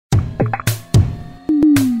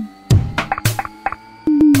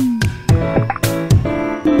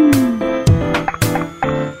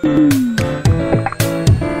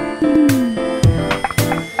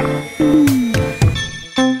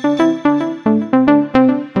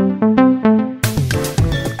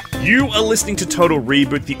are listening to Total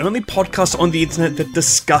Reboot, the only podcast on the internet that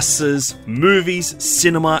discusses movies,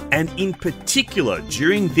 cinema, and in particular,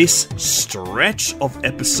 during this stretch of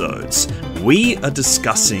episodes, we are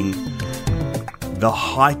discussing the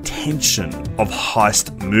high tension of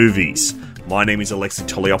heist movies. My name is Alexi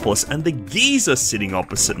Toliopoulos, and the geezer sitting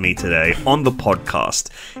opposite me today on the podcast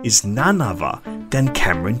is none other than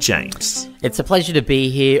Cameron James. It's a pleasure to be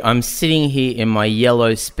here. I'm sitting here in my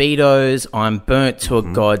yellow Speedos. I'm burnt to a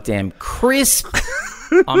goddamn crisp.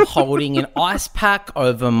 I'm holding an ice pack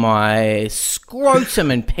over my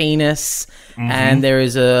scrotum and penis. And there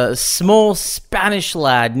is a small Spanish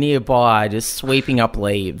lad nearby just sweeping up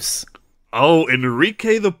leaves. Oh,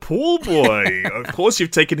 Enrique the pool boy. Of course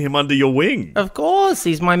you've taken him under your wing. Of course.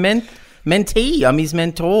 He's my mentee. I'm his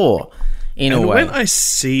mentor, in a way. And when I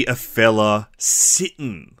see a fella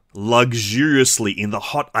sitting luxuriously in the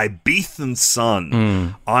hot Ibizan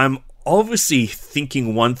sun, I'm obviously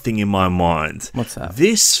thinking one thing in my mind. What's that?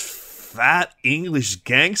 This fat English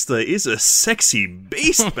gangster is a sexy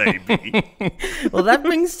beast, baby. Well, that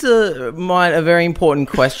brings to mind a very important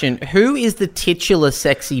question. Who is the titular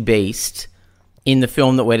sexy beast in the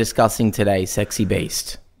film that we're discussing today, Sexy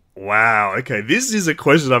Beast? Wow, okay, this is a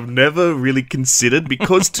question I've never really considered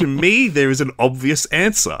because to me there is an obvious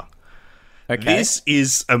answer. Okay. This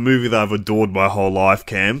is a movie that I've adored my whole life,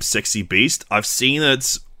 Cam, Sexy Beast. I've seen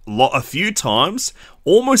it a few times,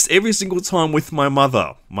 almost every single time with my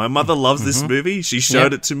mother. My mother loves this movie. She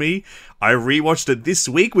showed it to me. I rewatched it this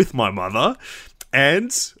week with my mother,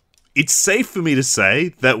 and it's safe for me to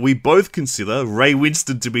say that we both consider Ray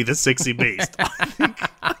Winston to be the sexy beast.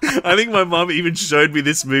 I think my mum even showed me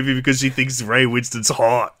this movie because she thinks Ray Winston's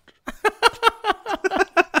hot.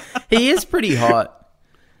 He is pretty hot.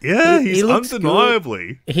 Yeah, he's he looks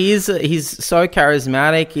undeniably. Good. He's so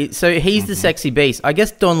charismatic. So he's the sexy beast. I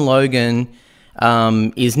guess Don Logan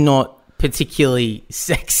is not particularly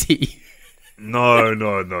sexy. No.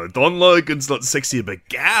 Don Logan's not sexy, but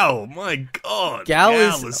Gal, my God. Gal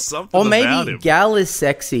is something or maybe about him. Gal is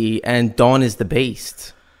sexy and Don is the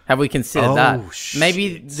beast. Have we considered that? Shit.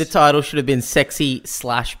 Maybe the title should have been Sexy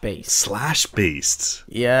 / Beast. / Beast.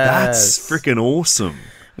 Yeah. That's freaking awesome.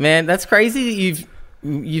 Man, that's crazy that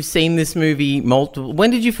you've seen this movie multiple... When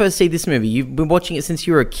did you first see this movie? You've been watching it since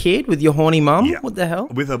you were a kid with your horny mum? Yeah. What the hell?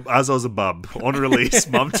 As I was a bub. On release,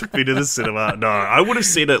 mum took me to the cinema. No, I would have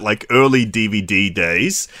seen it like early DVD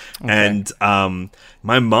days. Okay. And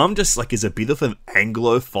my mum just like is a bit of an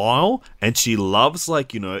Anglophile and she loves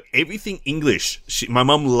like, everything English. My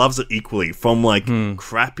mum loves it equally from like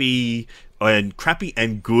crappy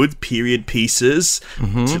and good period pieces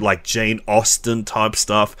to like Jane Austen type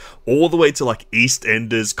stuff, all the way to like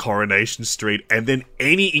EastEnders, Coronation Street, and then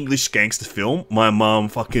any English gangster film, my mom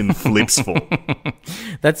fucking flips for.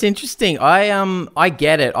 That's interesting. I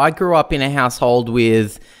get it. I grew up in a household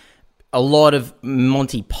with a lot of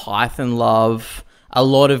Monty Python love, a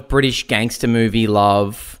lot of British gangster movie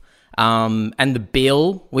love. And The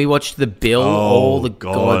Bill. We watched The Bill all the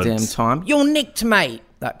goddamn time. You're nicked, mate.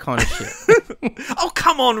 That kind of shit. Oh,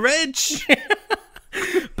 come on, Reg.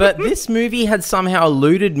 But this movie had somehow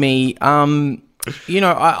eluded me. I'd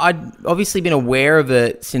obviously been aware of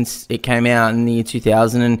it since it came out in the year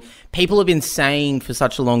 2000, and people have been saying for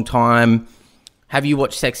such a long time, have you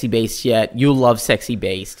watched Sexy Beast yet? You'll love Sexy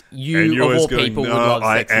Beast. You, of all people, would love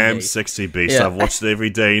Sexy Beast. I am Sexy Beast. Yeah. I've watched it every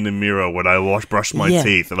day in the mirror when I brush my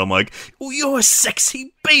teeth, and I'm like, oh, you're a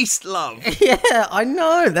sexy beast, love. Yeah, I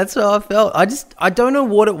know. That's how I felt. I don't know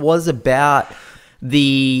what it was about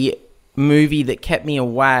the movie that kept me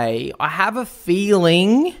away. I have a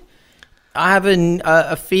feeling...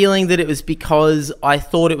 a feeling that it was because I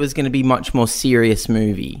thought it was going to be a much more serious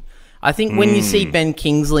movie. I think when you see Ben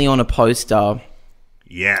Kingsley on a poster...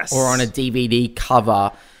 Yes. Or on a DVD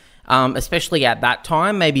cover, especially at that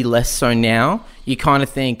time, maybe less so now, you kind of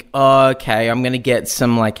think, oh, okay, I'm going to get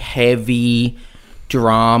some like heavy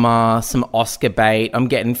drama, some Oscar bait. I'm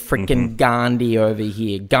getting freaking Gandhi over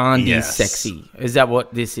here. Gandhi's sexy. Is that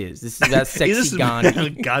what this is? This is about sexy Gandhi.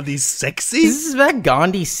 Gandhi's sexy? This is about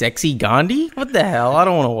Gandhi, sexy Gandhi? What the hell? I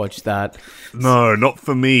don't want to watch that. No, not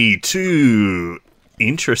for me. Too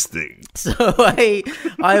interesting. So I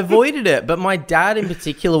avoided it, but my dad in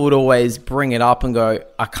particular would always bring it up and go,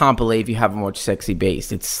 I can't believe you haven't watched Sexy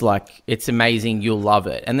Beast. It's amazing. You'll love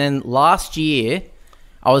it. And then last year,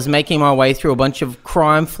 I was making my way through a bunch of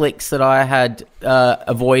crime flicks that I had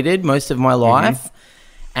avoided most of my life,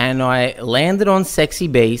 and I landed on Sexy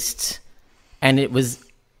Beast, and it was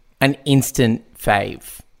an instant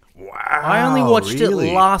fave. Wow. I only watched really?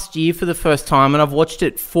 it last year for the first time, and I've watched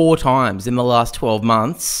it 4 times in the last 12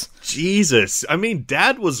 months. Jesus. I mean,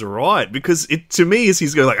 Dad was right, because it, to me, as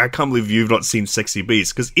he's going like, I can't believe you've not seen Sexy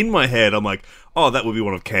Beast, because in my head, I'm like, oh, that would be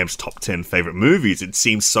one of Cam's top 10 favourite movies. It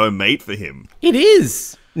seems so made for him. It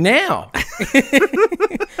is. Now.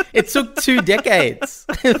 It took 2 decades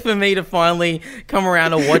for me to finally come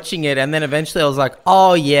around to watching it, and then eventually I was like,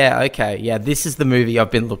 oh, yeah, okay, yeah, this is the movie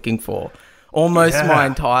I've been looking for. Almost my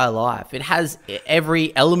entire life. It has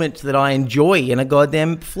every element that I enjoy in a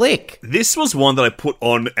goddamn flick. This was one that I put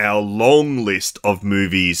on our long list of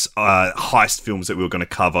movies, heist films that we were going to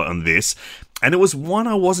cover on this. And it was one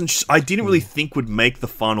I didn't really think would make the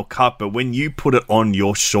final cut, but when you put it on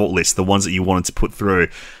your shortlist, the ones that you wanted to put through,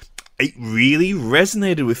 it really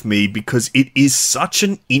resonated with me because it is such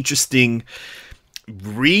an interesting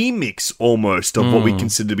remix almost of what we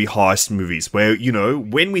consider to be heist movies, where, you know,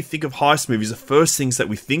 when we think of heist movies, the first things that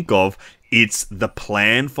we think of, it's the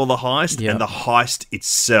plan for the heist and the heist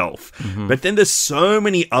itself. But then there's so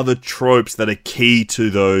many other tropes that are key to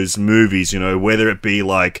those movies, you know, whether it be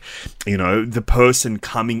like, you know, the person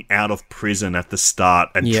coming out of prison at the start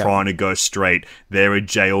and trying to go straight. They're a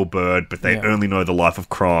jailbird, but they only know the life of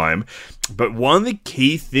crime. But one of the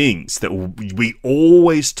key things that we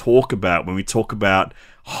always talk about when we talk about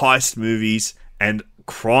heist movies and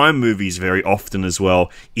crime movies very often as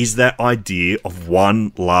well is that idea of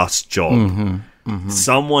one last job.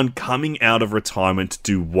 Someone coming out of retirement to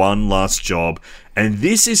do one last job. And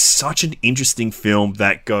this is such an interesting film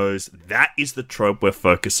that goes, that is the trope we're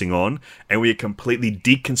focusing on, and we are completely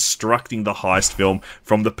deconstructing the heist film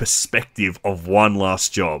from the perspective of one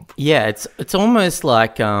last job. Yeah, it's almost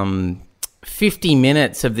like 50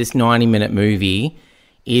 minutes of this 90-minute movie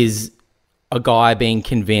is a guy being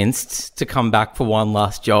convinced to come back for one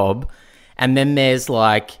last job. And then there's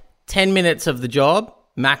like 10 minutes of the job,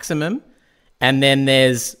 maximum. And then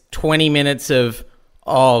there's 20 minutes of,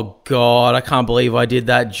 oh, God, I can't believe I did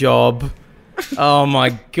that job. Oh, my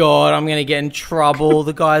God, I'm going to get in trouble.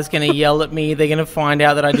 The guy's going to yell at me. They're going to find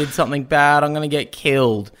out that I did something bad. I'm going to get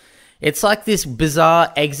killed. It's like this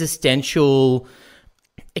bizarre existential...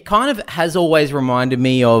 It kind of has always reminded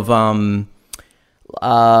me of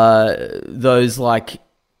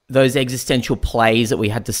those existential plays that we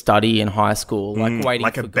had to study in high school, like Waiting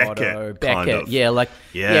like for a Godot. Beckett, kind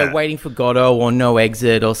of. Waiting for Godot or No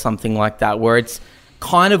Exit or something like that, where it's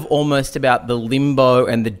kind of almost about the limbo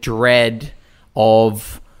and the dread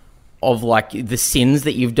of like the sins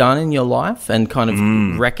that you've done in your life and kind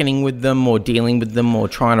of reckoning with them or dealing with them or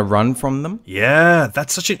trying to run from them. Yeah,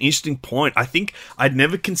 that's such an interesting point. I think I'd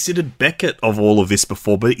never considered Beckett of all of this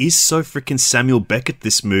before, but it is so freaking Samuel Beckett,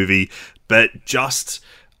 this movie, but just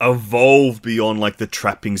evolved beyond like the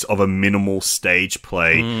trappings of a minimal stage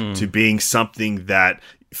play to being something that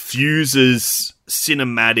fuses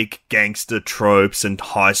cinematic gangster tropes and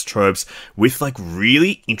heist tropes with like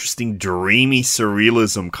really interesting dreamy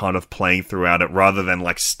surrealism kind of playing throughout it rather than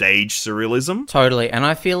like stage surrealism. Totally. And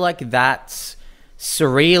I feel like that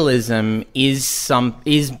surrealism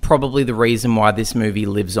is probably the reason why this movie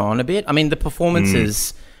lives on a bit. I mean, the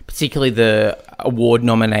performances, particularly the award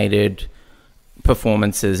nominated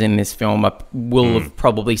performances in this film will have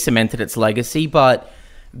probably cemented its legacy, but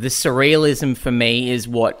the surrealism for me is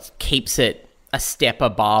what keeps it a step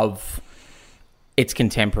above its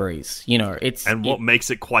contemporaries. You know, what makes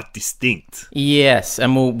it quite distinct. Yes,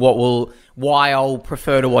 and why I'll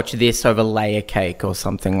prefer to watch this over Layer Cake or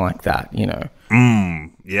something like that, you know.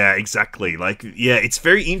 Yeah, exactly. Like, yeah, it's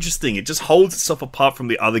very interesting. It just holds itself apart from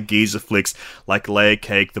the other geezer flicks like Layer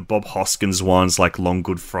Cake, the Bob Hoskins ones like Long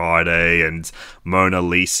Good Friday and Mona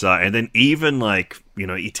Lisa, and then even like, you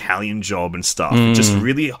know, Italian Job and stuff.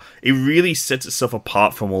 It really sets itself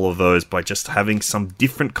apart from all of those by just having some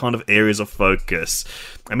different kind of areas of focus.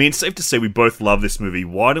 I mean, it's safe to say we both love this movie.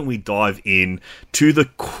 Why don't we dive in to the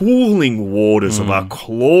cooling waters of our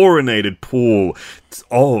chlorinated pool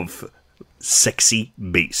of Sexy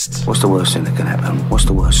Beast? What's the worst thing that can happen? What's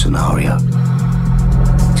the worst scenario?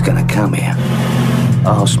 He's gonna come here,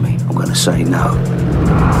 ask me, I'm gonna say no.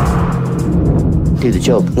 Do the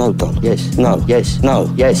job. No, Don. Yes. No. Yes.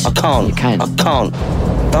 No. Yes. I can't. You can. I can't.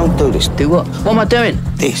 Don't do this. Do what? What am I doing?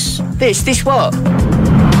 This. This what?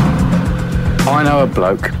 I know a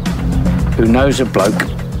bloke who knows a bloke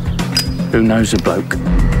who knows a bloke.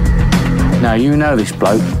 Now, you know this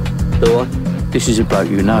bloke. Do I? This is a bloke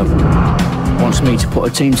you know. Wants me to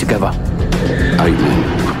put a team together. 8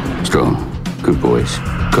 men. Strong. Good boys.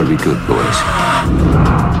 Gotta be good boys.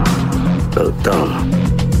 Look, Don.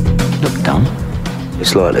 Look, dumb.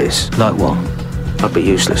 It's like this. Like what? I'd be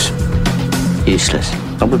useless. Useless.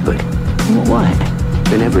 I would be. In what way?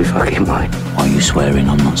 In every fucking way. Why are you swearing?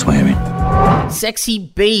 I'm not swearing. Sexy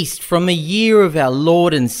Beast from the year of our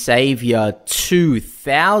Lord and Savior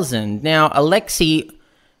 2000. Now, Alexi,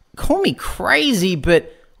 call me crazy,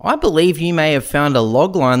 but I believe you may have found a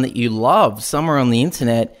logline that you love somewhere on the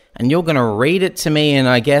internet, and you're going to read it to me, and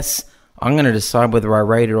I guess I'm going to decide whether I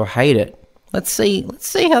rate it or hate it. Let's see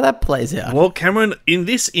how that plays out. Well, Cameron, in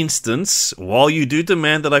this instance, while you do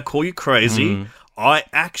demand that I call you crazy, I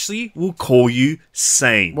actually will call you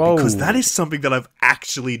sane. Whoa. Because that is something that I've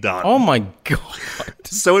actually done. Oh my god.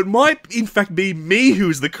 So it might, in fact, be me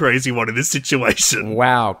who's the crazy one in this situation.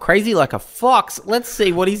 Wow, crazy like a fox. Let's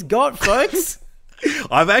see what he's got, folks.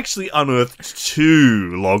 I've actually unearthed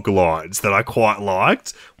 2 log lines that I quite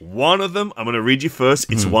liked. One of them, I'm going to read you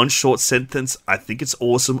first. It's one short sentence. I think it's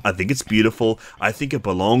awesome. I think it's beautiful. I think it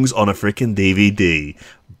belongs on a freaking DVD.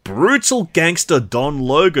 Brutal gangster Don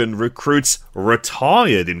Logan recruits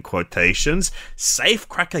retired, in quotations,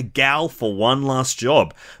 safecracker Gal for one last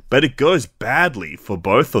job. But it goes badly for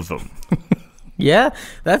both of them. Yeah,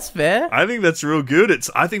 that's fair. I think that's real good.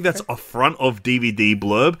 I think that's a front of DVD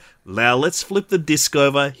blurb. Now let's flip the disc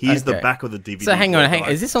over. Here's the back of the DVD. So hang on.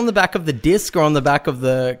 Is this on the back of the disc or on the back of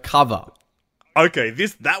the cover? Okay,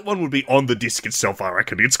 that one would be on the disc itself, I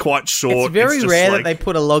reckon. It's quite short. It's very rare that they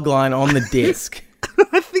put a logline on the disc.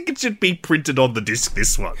 I think it should be printed on the disc,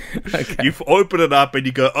 this one. Okay. You open it up and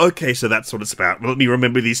you go, okay, so that's what it's about. Let me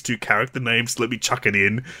remember these 2 character names. Let me chuck it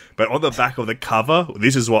in. But on the back of the cover,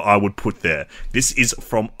 this is what I would put there. This is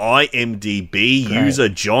from IMDb user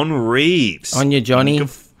John Reeves. On your Johnny.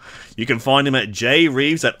 You can find him at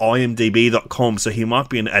jreeves@imdb.com, so he might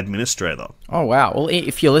be an administrator. Oh, wow. Well,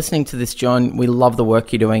 if you're listening to this, John, we love the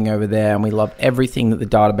work you're doing over there, and we love everything that the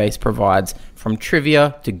database provides, from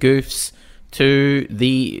trivia to goofs to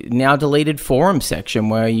the now deleted forum section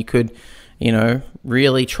where you could,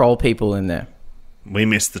 really troll people in there. We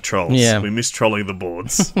miss the trolls. Yeah. We miss trolling the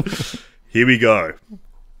boards. Here we go.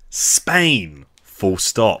 Spain. Full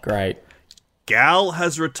stop. Great. Gal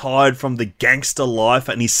has retired from the gangster life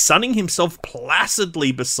and is sunning himself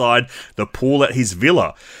placidly beside the pool at his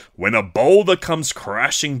villa when a boulder comes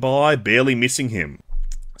crashing by, barely missing him.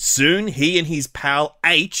 Soon, he and his pal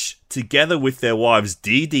H, together with their wives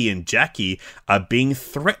Dee Dee and Jackie, are being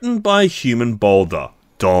threatened by a human boulder,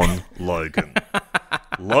 Don Logan.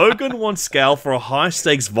 Logan wants Gal for a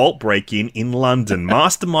high-stakes vault break-in in London,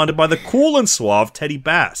 masterminded by the cool and suave Teddy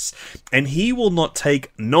Bass, and he will not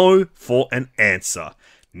take no for an answer.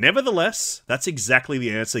 Nevertheless, that's exactly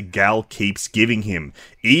the answer Gal keeps giving him,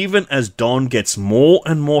 even as Don gets more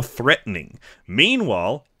and more threatening.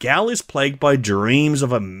 Meanwhile, Gal is plagued by dreams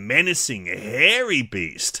of a menacing, hairy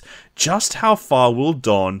beast. Just how far will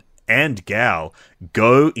Don and Gal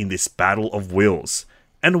go in this battle of wills?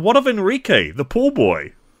 And what of Enrique, the pool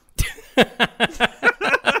boy?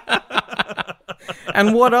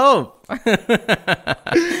 And what of?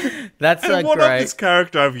 That's and what great. of this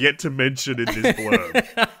character I've yet to mention in this blurb?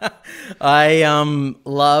 I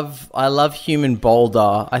love Human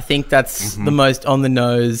Boulder. I think that's the most on the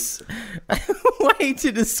nose way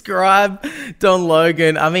to describe Don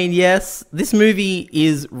Logan. I mean, yes, this movie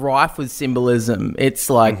is rife with symbolism.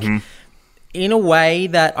 It's like in a way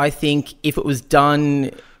that I think if it was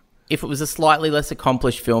a slightly less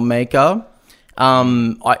accomplished filmmaker,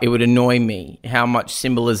 it would annoy me how much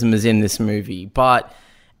symbolism is in this movie. But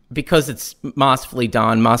because it's masterfully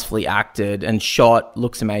done, masterfully acted, and shot,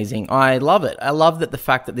 looks amazing, I love it. I love that the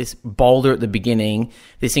fact that this boulder at the beginning,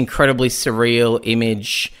 this incredibly surreal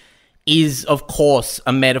image, is, of course,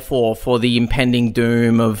 a metaphor for the impending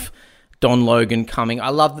doom of Don Logan coming. I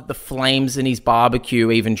love that the flames in his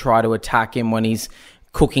barbecue even try to attack him when he's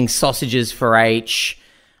cooking sausages for H.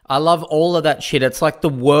 I love all of that shit. It's like the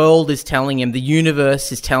world is telling him, the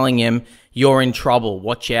universe is telling him, you're in trouble.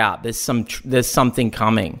 Watch out. There's something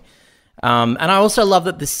coming. And I also love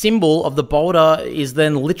that the symbol of the boulder is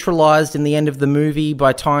then literalized in the end of the movie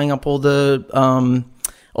by tying up all the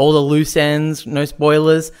loose ends. No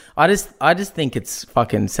spoilers. I just think it's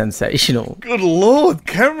fucking sensational. Good lord,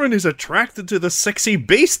 Cameron is attracted to the sexy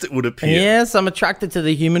beast, it would appear. Yes, I'm attracted to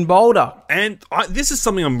the human boulder. And this is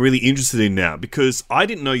something I'm really interested in now, because I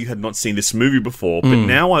didn't know you had not seen this movie before, but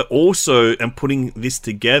now I also am putting this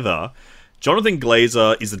together. Jonathan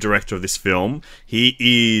Glazer is the director of this film. He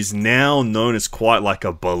is now known as quite like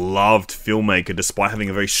a beloved filmmaker, despite having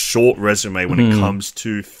a very short resume when it comes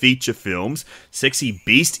to feature films. Sexy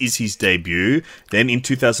Beast is his debut. Then in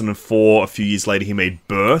 2004, a few years later, he made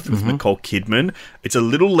Birth with Nicole Kidman. It's a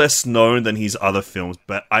little less known than his other films,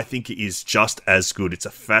 but I think it is just as good. It's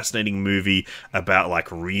a fascinating movie about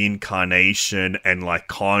like reincarnation and like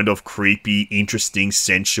kind of creepy, interesting,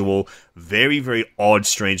 sensual, very, very odd,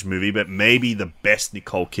 strange movie, but maybe the best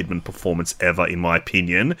Nicole Kidman performance ever, in my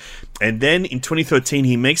opinion. And then in 2013,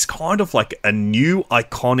 he makes kind of like a new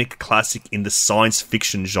iconic classic in the science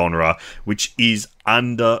fiction genre, which is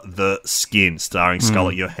Under the Skin, starring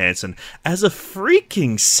Scarlett Johansson as a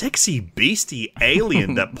freaking sexy beastie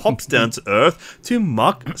alien that pops down to Earth to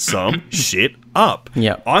muck some shit up.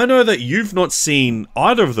 Yeah. I know that you've not seen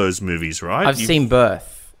either of those movies, right? I've seen Birth.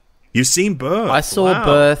 You've seen Birth? I saw Wow.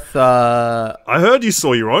 Birth. I heard you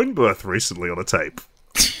saw your own Birth recently on a tape.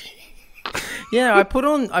 Yeah, I put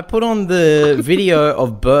on the video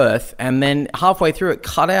of Birth, and then halfway through it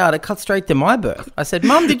cut out. It cut straight to my birth. I said,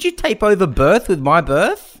 "Mum, did you tape over Birth with my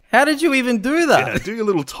birth? How did you even do that?" Yeah, do your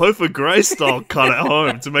little Topher Grace style cut at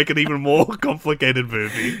home to make it even more complicated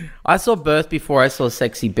movie. I saw Birth before I saw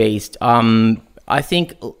Sexy Beast. I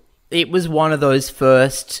think it was one of those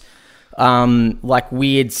first, like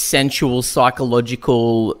weird, sensual,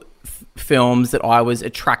 psychological films that I was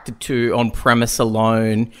attracted to on premise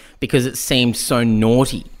alone because it seemed so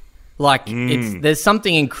naughty. Like there's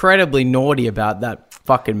something incredibly naughty about that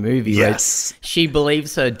fucking movie. Yes. Like, she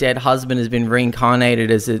believes her dead husband has been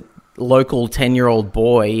reincarnated as a local 10-year-old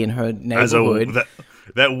boy in her neighborhood.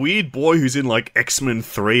 That weird boy who's in like X-Men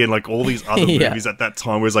 3 and like all these other movies at that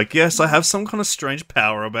time was like, yes, I have some kind of strange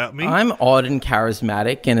power about me. I'm odd and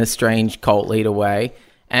charismatic in a strange cult leader way.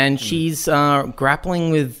 And she's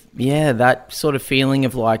grappling with, that sort of feeling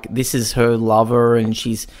of like, this is her lover and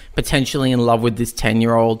she's potentially in love with this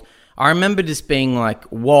 10-year-old. I remember just being like,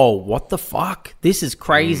 whoa, what the fuck? This is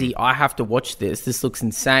crazy. I have to watch this. This looks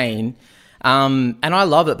insane. And I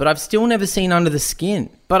love it, but I've still never seen Under the Skin.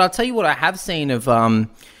 But I'll tell you what I have seen of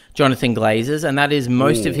Jonathan Glazer's, and that is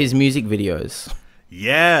most of his music videos.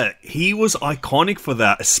 Yeah, he was iconic for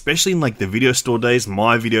that, especially in like the video store days,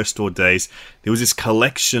 my video store days. There was this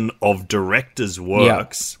collection of director's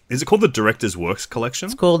works. Yeah. Is it called the Director's Works collection?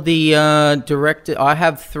 It's called the Director... I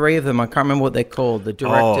have 3 of them. I can't remember what they're called. The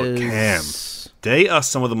Director's... Oh, Cam. They are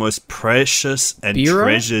some of the most precious and Bureau?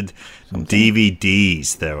 Treasured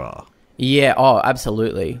DVDs there are. Yeah,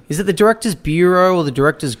 absolutely. Is it the Director's Bureau or the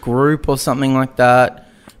Director's Group or something like that?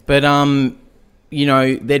 But, you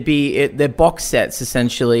know, they're box sets,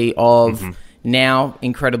 essentially, of now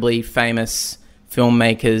incredibly famous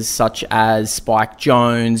filmmakers such as Spike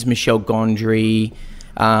Jonze, Michel Gondry...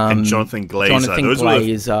 and Jonathan Glazer. Those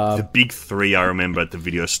Glazer. were the big 3 I remember at the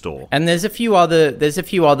video store. And there's a few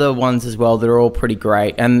other ones as well that are all pretty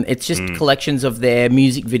great. And it's just collections of their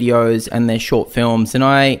music videos and their short films. And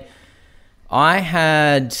I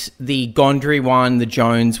had the Gondry one, the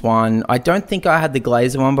Jones one. I don't think I had the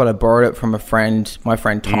Glazer one, but I borrowed it from my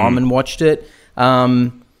friend Tom, and watched it.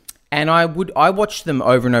 And I watched them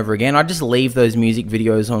over and over again. I just leave those music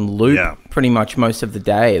videos on loop pretty much most of the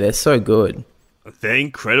day. They're so good. They're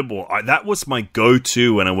incredible. That was my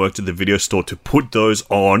go-to when I worked at the video store, to put those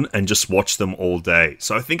on and just watch them all day.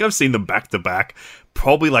 So I think I've seen them back to back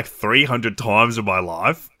probably like 300 times in my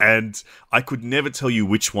life, and I could never tell you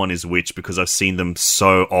which one is which because I've seen them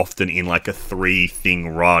so often in like a 3-thing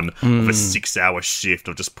run of a 6-hour shift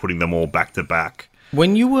of just putting them all back to back.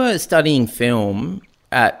 When you were studying film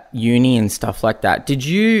at uni and stuff like that, did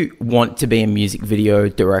you want to be a music video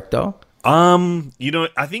director? You know,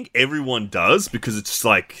 I think everyone does, because it's just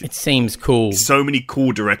like... It seems cool. So many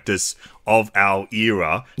cool directors of our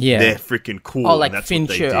era. Yeah. They're freaking cool. Oh, like and that's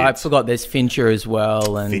Fincher. What they did. I forgot there's Fincher as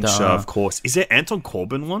well. And Fincher, of course. Is there Anton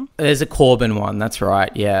Corbijn one? There's a Corbijn one. That's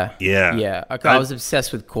right. Yeah. Yeah. Yeah. Okay, I was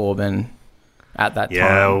obsessed with Corbijn at that time.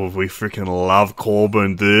 Yeah, we freaking love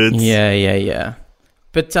Corbijn, dudes. Yeah.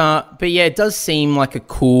 But yeah, it does seem like a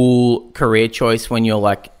cool career choice when you're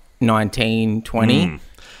like 19, 20.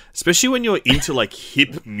 Especially when you're into like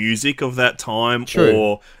hip music of that time. True.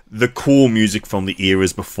 Or the cool music from the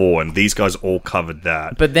eras before, and these guys all covered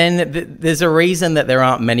that. But then there's a reason that there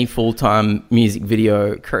aren't many full-time music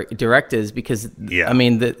video directors, because, I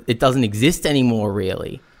mean, it doesn't exist anymore,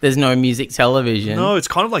 really. There's no music television. No, it's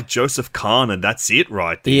kind of like Joseph Kahn, and that's it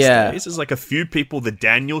these days. There's like a few people, the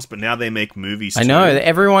Daniels, but now they make movies too. I know,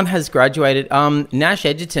 everyone has graduated. Nash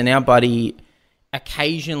Edgerton, our buddy,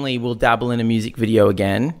 occasionally will dabble in a music video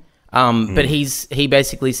again. But he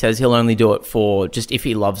basically says he'll only do it for just if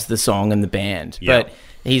he loves the song and the band. Yep. But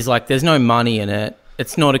he's like, there's no money in it.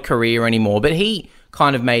 It's not a career anymore. But he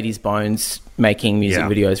kind of made his bones making music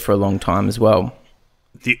videos for a long time as well.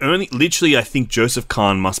 Literally, I think Joseph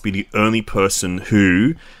Kahn must be the only person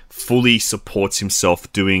who fully supports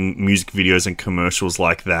himself doing music videos and commercials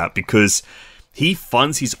like that, because he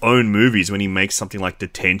funds his own movies when he makes something like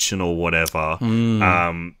Detention or whatever,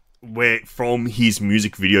 where from his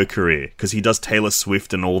music video career, because he does Taylor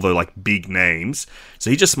Swift and all the like big names.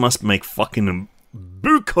 So he just must make fucking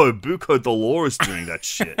Buco Dolores doing that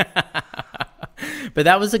shit. But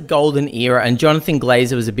that was a golden era, and Jonathan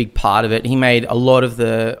Glazer was a big part of it. He made a lot of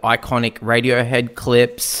the iconic Radiohead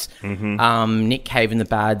clips, Nick Cave and the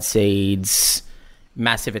Bad Seeds,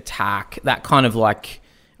 Massive Attack, that kind of like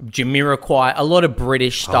Jamiroquai, a lot of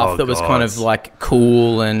British stuff that was kind of like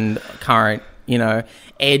cool and current, you know,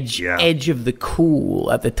 edge of the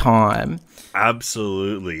cool at the time.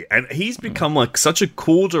 Absolutely. And he's become like such a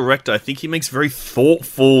cool director. I think he makes very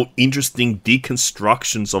thoughtful, interesting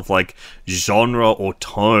deconstructions of like genre or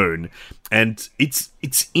tone. And it's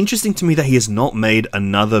interesting to me that he has not made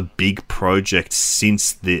another big project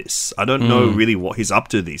since this. I don't know really what he's up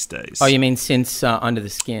to these days. Oh, you mean since Under the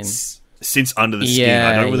Skin? Since Under the Skin.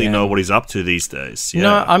 I don't really know what he's up to these days. Yeah.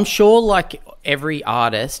 No, I'm sure like every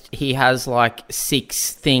artist, he has like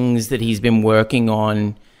 6 things that he's been working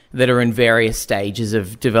on that are in various stages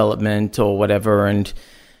of development or whatever, and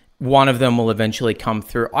one of them will eventually come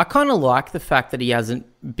through. I kind of like the fact that he hasn't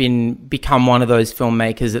become one of those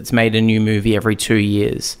filmmakers that's made a new movie every 2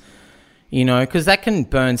 years, you know, because that can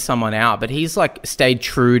burn someone out. But he's like stayed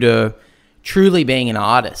true to truly being an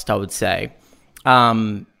artist, I would say.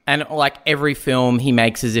 And like every film he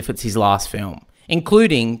makes as if it's his last film,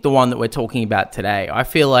 including the one that we're talking about today. I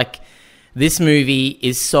feel like this movie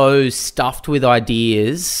is so stuffed with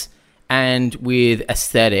ideas and with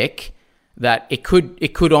aesthetic that it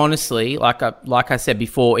could honestly, like I said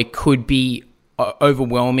before, it could be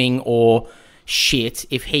overwhelming or shit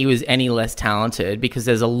if he was any less talented, because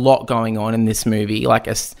there's a lot going on in this movie, like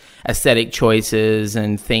aesthetic choices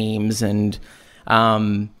and themes and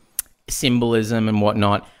symbolism and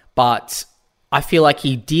whatnot. But I feel like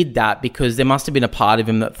he did that because there must have been a part of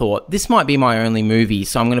him that thought, this might be my only movie,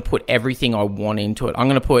 so I'm going to put everything I want into it. I'm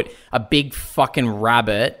going to put a big fucking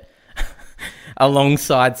rabbit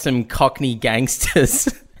alongside some Cockney gangsters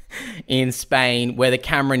in Spain where the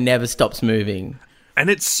camera never stops moving. And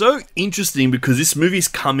it's so interesting because this movie's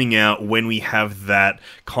coming out when we have that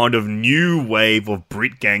kind of new wave of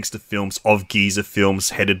Brit gangster films, of geezer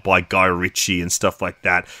films headed by Guy Ritchie and stuff like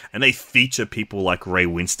that. And they feature people like Ray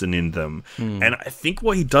Winston in them. And I think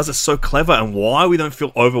what he does is so clever, and why we don't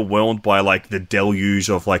feel overwhelmed by like the deluge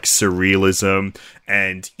of like surrealism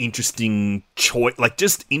and interesting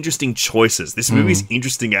interesting choices. This movie is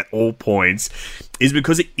interesting at all points, is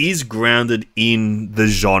because it is grounded in the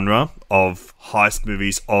genre of heist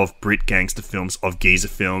movies, of Brit gangster films, of geezer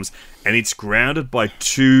films, and it's grounded by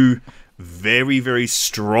 2 very, very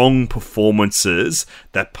strong performances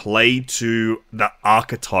that play to the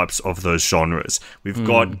archetypes of those genres. We've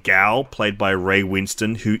got Gal, played by Ray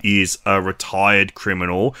Winston, who is a retired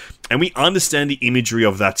criminal, and we understand the imagery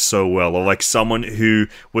of that so well, of like someone who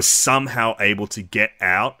was somehow able to get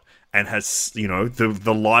out and has, you know,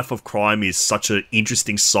 the life of crime is such an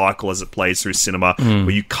interesting cycle as it plays through cinema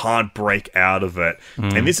where you can't break out of it.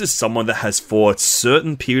 And this is someone that has, for a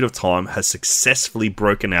certain period of time, has successfully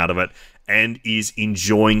broken out of it and is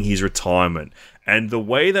enjoying his retirement. And the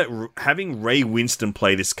way that having Ray Winston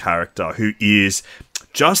play this character, who is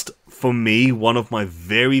just, for me, one of my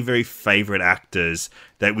very, very favorite actors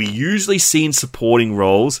that we usually see in supporting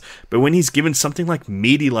roles, but when he's given something like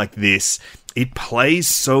meaty like this, it plays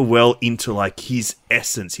so well into like his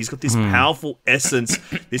essence. He's got this powerful essence,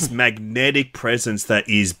 this magnetic presence that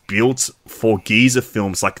is built for geezer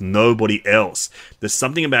films like nobody else. There's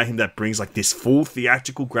something about him that brings like this full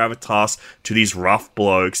theatrical gravitas to these rough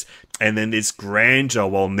blokes, and then this grandeur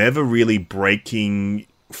while never really breaking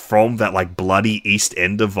from that like bloody East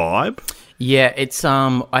Ender vibe. Yeah, it's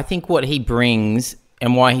I think what he brings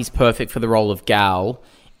and why he's perfect for the role of Gal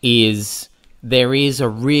is there is a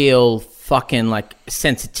real fucking like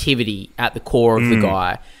sensitivity at the core of the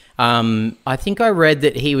guy. I think I read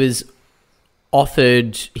that he was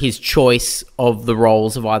offered his choice of the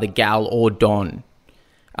roles of either Gal or Don.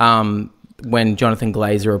 When Jonathan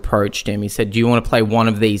Glazer approached him, he said, do you want to play one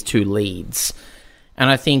of these 2 leads? And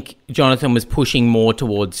I think Jonathan was pushing more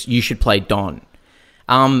towards, you should play Don.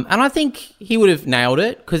 And I think he would have nailed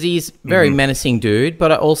it because he's a very menacing dude,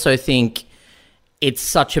 but I also think it's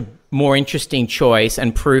such a more interesting choice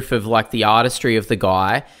and proof of like the artistry of the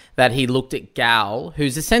guy that he looked at Gal,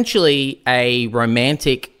 who's essentially a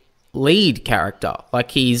romantic lead character.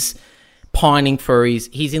 Like, he's pining for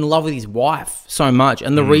he's in love with his wife so much,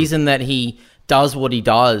 and the reason that he does what he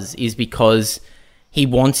does is because he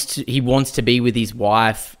wants to be with his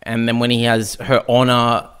wife, and then when he has her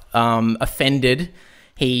honor offended,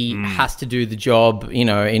 he has to do the job,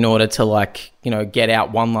 in order to, like, get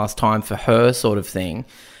out one last time for her, sort of thing.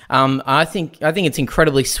 I think it's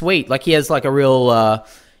incredibly sweet. Like, he has like a real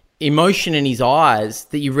emotion in his eyes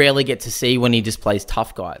that you rarely get to see when he just plays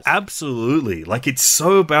tough guys. Absolutely. Like, it's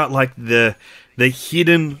so about like the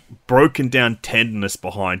hidden, broken down tenderness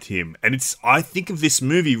behind him. And I think of this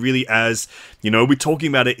movie really as, we're talking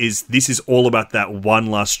about this is all about that one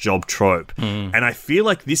last job trope. And I feel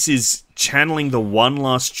like this is channeling the one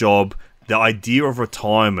last job, the idea of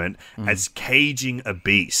retirement, as caging a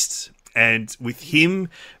beast. And with him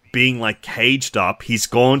being like caged up, he's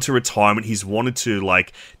gone to retirement. He's wanted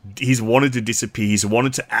to disappear. He's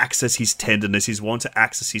wanted to access his tenderness. He's wanted to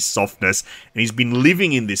access his softness, and he's been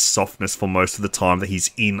living in this softness for most of the time that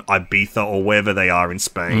he's in Ibiza or wherever they are in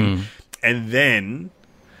Spain. And then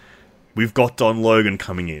we've got Don Logan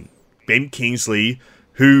coming in, Ben Kingsley,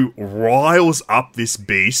 who riles up this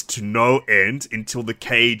beast to no end until the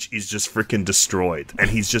cage is just freaking destroyed. And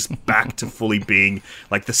he's just back to fully being,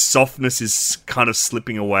 like, the softness is kind of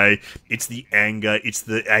slipping away. It's the anger, it's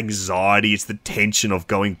the anxiety, it's the tension of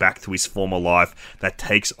going back to his former life that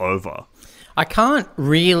takes over. I can't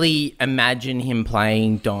really imagine him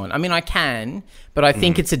playing Don. I mean, I can, but I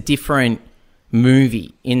think it's a different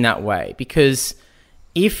movie in that way. Because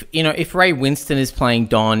if Ray Winston is playing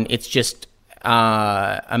Don, it's just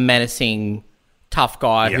a menacing tough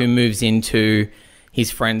guy who moves into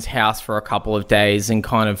his friend's house for a couple of days and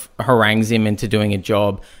kind of harangues him into doing a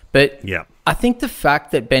job. But I think the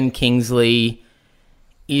fact that Ben Kingsley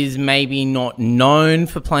is maybe not known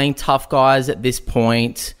for playing tough guys at this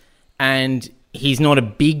point, and he's not a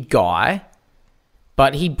big guy,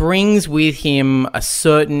 but he brings with him a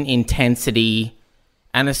certain intensity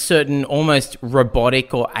and a certain almost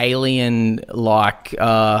robotic or alien-like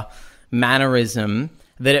mannerism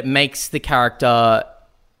that it makes the character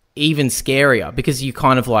even scarier, because you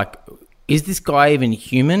kind of like, is this guy even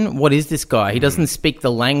human? What is this guy? He doesn't speak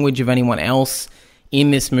the language of anyone else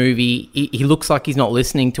in this movie. He looks like he's not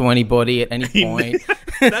listening to anybody at any point.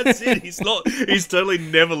 That's it. He's totally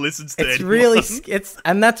never listens to anyone.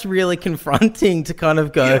 And that's really confronting to kind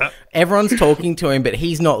of go, everyone's talking to him, but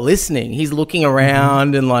he's not listening. He's looking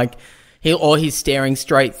around and like, he's staring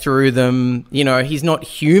straight through them. He's not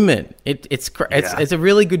human. It's a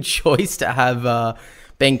really good choice to have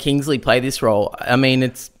Ben Kingsley play this role. I mean,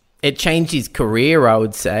 it changed his career, I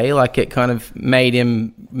would say. Like, it kind of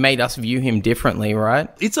made us view him differently, right?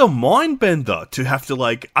 It's a mind bender to have to,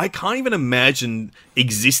 like, I can't even imagine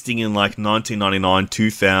existing in like 1999,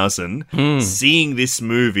 2000, seeing this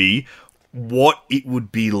movie, what it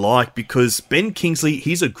would be like, because Ben Kingsley,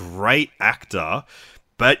 he's a great actor,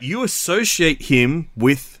 but you associate him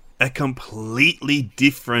with a completely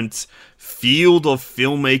different field of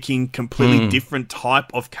filmmaking, completely different type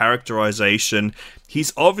of characterization.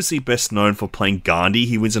 He's obviously best known for playing Gandhi.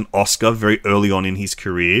 He wins an Oscar very early on in his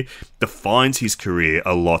career, defines his career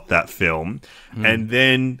a lot, that film. And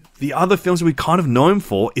then the other films we kind of know him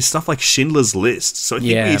for is stuff like Schindler's List. So I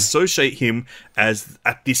think we associate him as,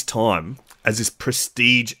 at this time, as this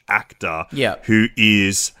prestige actor who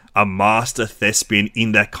is a master thespian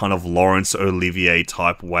in that kind of Laurence Olivier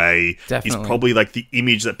type way. Definitely. Is probably like the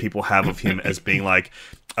image that people have of him as being like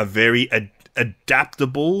a very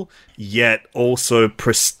adaptable yet also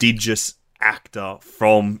prestigious actor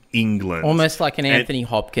from England. Almost like an Anthony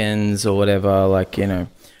Hopkins or whatever, like,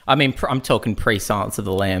 I mean, I'm talking pre-Silence of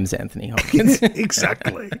the Lambs, Anthony Hopkins.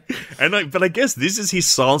 Exactly. But I guess this is his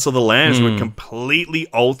Silence of the Lambs, where it completely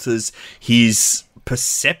alters his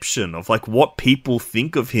perception of like what people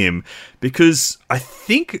think of him, because I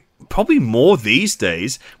think probably more these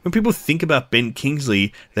days when people think about Ben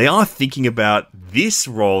Kingsley, they are thinking about this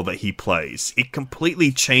role that he plays. It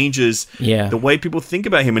completely changes the way people think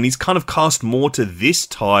about him, and he's kind of cast more to this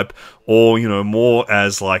type, or more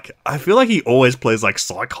as like, I feel like he always plays like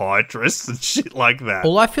psychiatrists and shit like that.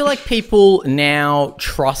 Well, I feel like people now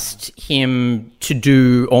trust him to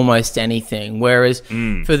do almost anything, whereas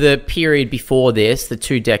for the period before this, the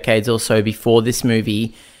 2 decades or so before this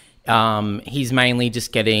movie, he's mainly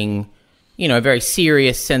just getting, very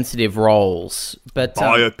serious, sensitive roles. But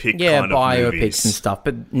biopic kind of movies and stuff.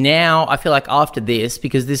 But now I feel like after this,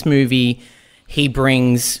 because this movie, he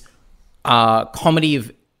brings comedy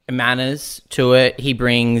of manners to it. He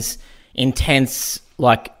brings intense,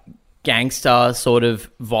 like, gangster sort of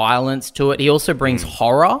violence to it. He also brings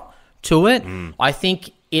horror to it. I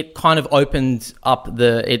think it kind of opens up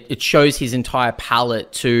it shows his entire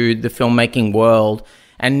palette to the filmmaking world.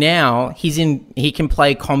 And now he can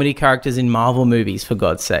play comedy characters in Marvel movies, for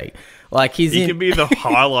God's sake. Like he can be the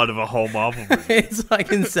highlight of a whole Marvel movie. It's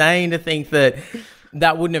like insane to think that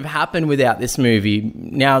wouldn't have happened without this movie.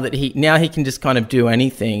 Now he can just kind of do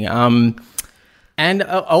anything. And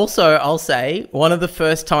also, I'll say, one of the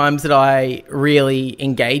first times that I really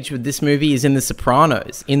engaged with this movie is in The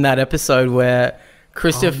Sopranos, in that episode where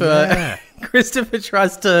Christopher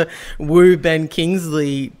tries to woo Ben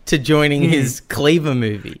Kingsley to joining his Cleaver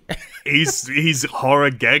movie. His horror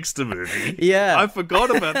gangster movie. Yeah. I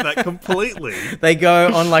forgot about that completely. They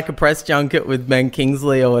go on like a press junket with Ben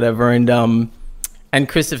Kingsley or whatever, and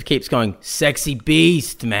Christopher keeps going, "Sexy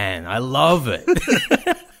beast, man. I love it."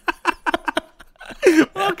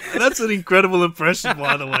 That's an incredible impression,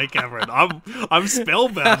 by the way, Cameron. I'm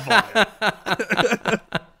spellbound by it.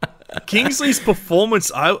 Kingsley's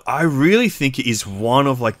performance, I really think it is one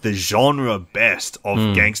of like the genre best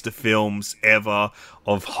of gangster films ever,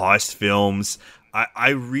 of heist films. I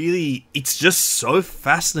really, it's just so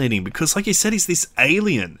fascinating because, like you said, he's this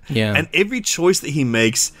alien. Yeah. And every choice that he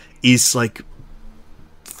makes is like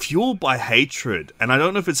fueled by hatred, and I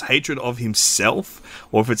don't know if it's hatred of himself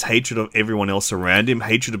or if it's hatred of everyone else around him,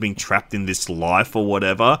 hatred of being trapped in this life or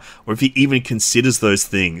whatever, or if he even considers those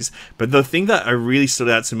things. But the thing that I really stood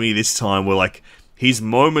out to me this time were like his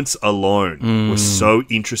moments alone were so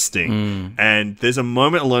interesting. And there's a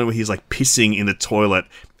moment alone where he's like pissing in the toilet,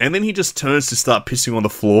 and then he just turns to start pissing on the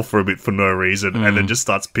floor for a bit for no reason, and then just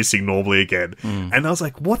starts pissing normally again. And I was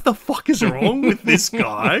like, what the fuck is wrong with this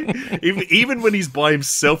guy? Even when he's by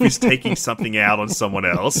himself, he's taking something out on someone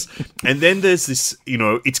else. And then there's this,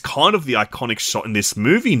 it's kind of the iconic shot in this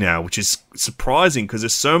movie now, which is surprising because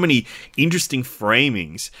there's so many interesting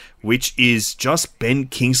framings, which is just Ben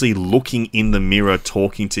Kingsley looking in the mirror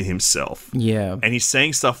talking to himself. Yeah. And he's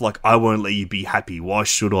saying stuff like, "I won't let you be happy. Why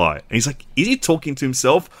should I?" And he's like, is he talking to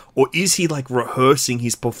himself? Or is he like rehearsing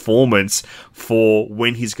his performance for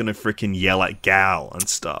when he's going to freaking yell at Gal and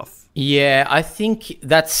stuff? Yeah, I think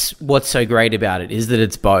that's what's so great about it, is that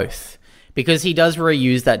it's both. Because he does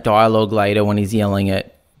reuse that dialogue later when he's yelling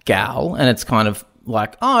at Gal, and it's kind of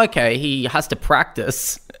like, oh, okay, he has to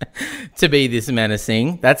practice to be this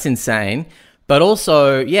menacing. That's insane. But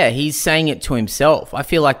also, yeah, he's saying it to himself. I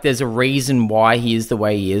feel like there's a reason why he is the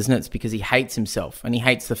way he is, and it's because he hates himself, and he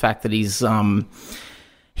hates the fact that he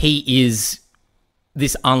is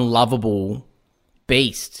this unlovable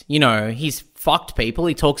beast. He's fucked people.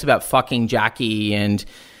 He talks about fucking Jackie and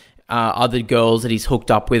other girls that he's hooked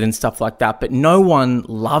up with and stuff like that, but no one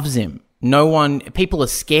loves him. People are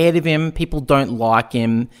scared of him. People don't like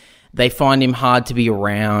him. They find him hard to be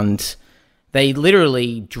around. They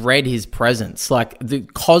literally dread his presence. Like the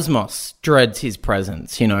cosmos dreads his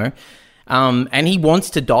presence, and he wants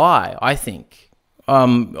to die, I think.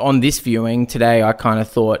 On this viewing today, I kind of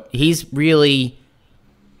thought he's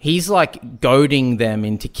like goading them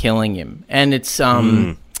into killing him. And it's,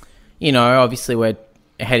 obviously we're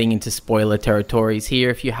heading into spoiler territories here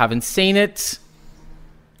if you haven't seen it.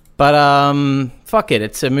 But fuck it,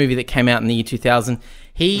 it's a movie that came out in the year 2000.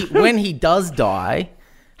 When he does die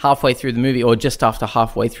halfway through the movie, or just after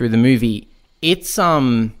halfway through the movie, it's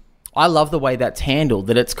I love the way that's handled,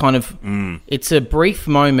 that it's kind of it's a brief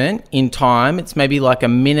moment in time. It's maybe like a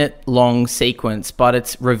minute-long sequence, but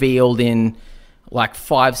it's revealed in like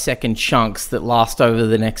 5-second chunks that last over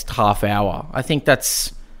the next half hour. I think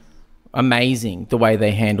that's amazing, the way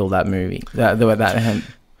they handle that movie, the way that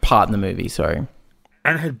part in the movie, sorry.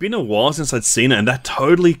 And it had been a while since I'd seen it, and that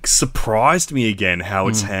totally surprised me again, how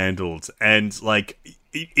it's handled. And, like,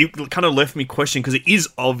 it kind of left me questioning, because it is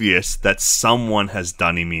obvious that someone has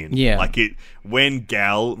done him in. Yeah. Like, when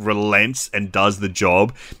Gal relents and does the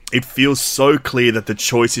job, it feels so clear that the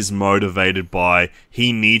choice is motivated by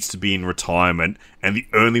he needs to be in retirement, and the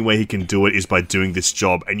only way he can do it is by doing this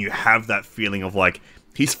job. And you have that feeling of, like,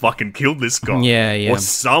 he's fucking killed this guy. Yeah. Or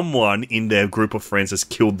someone in their group of friends has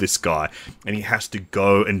killed this guy, and he has to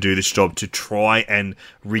go and do this job to try and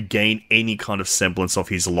regain any kind of semblance of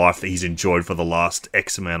his life that he's enjoyed for the last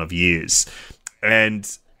X amount of years. And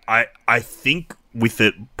I think with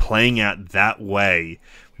it playing out that way,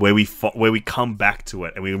 where we come back to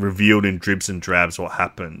it and we revealed in dribs and drabs what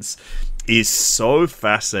happens, is so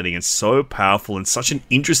fascinating and so powerful, and such an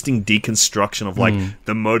interesting deconstruction of like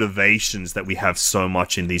the motivations that we have so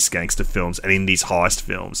much in these gangster films and in these heist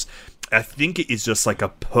films. I think it is just like a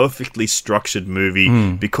perfectly structured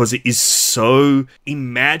movie because it is so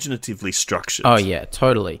imaginatively structured. Oh yeah,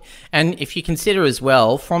 totally. And if you consider as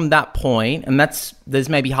well, from that point, and there's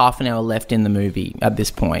maybe half an hour left in the movie at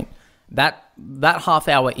this point, that that half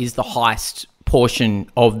hour is the heist portion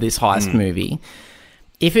of this heist movie.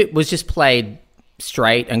 If it was just played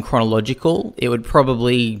straight and chronological, it would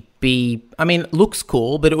probably be, I mean, it looks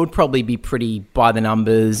cool, but it would probably be pretty by the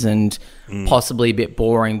numbers and possibly a bit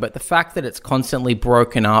boring. But the fact that it's constantly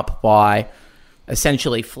broken up by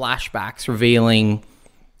essentially flashbacks revealing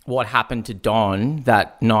what happened to Don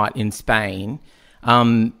that night in Spain,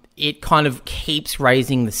 it kind of keeps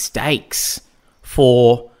raising the stakes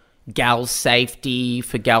for Gal's safety,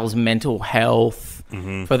 for Gal's mental health,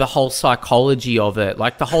 for the whole psychology of it.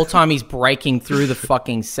 Like, the whole time he's breaking through the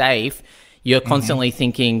fucking safe, you're constantly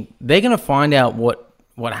thinking, they're going to find out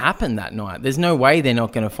what happened that night. There's no way they're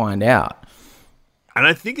not going to find out. And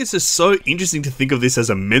I think it's just so interesting to think of this as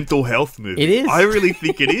a mental health movie. It is. I really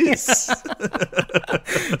think it is.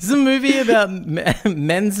 It's a movie about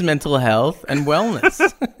men's mental health and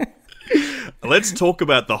wellness. Let's talk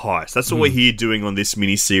about the heist. That's what we're here doing on this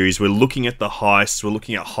mini-series. We're looking at the heists. We're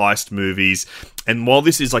looking at heist movies. And while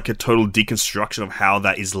this is like a total deconstruction of how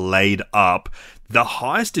that is laid up, the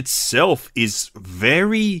heist itself is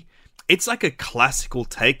very... It's like a classical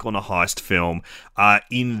take on a heist film,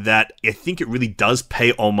 in that I think it really does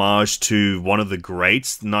pay homage to one of the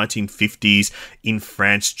greats, the 1950s in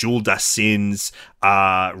France, Jules Dassin's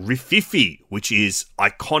Rififi, which is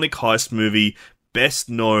iconic heist movie, best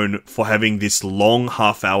known for having this long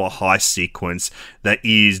half-hour heist sequence that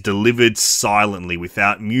is delivered silently,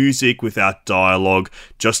 without music, without dialogue,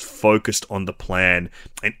 just focused on the plan.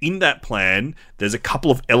 And in that plan, there's a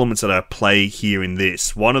couple of elements that I play here in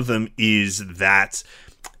this. One of them is that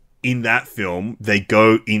in that film, they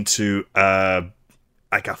go into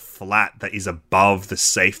like a flat that is above the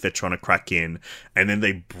safe they're trying to crack in, and then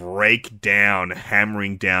they break down,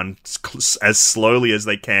 hammering down as slowly as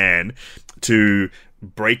they can to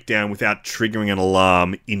break down without triggering an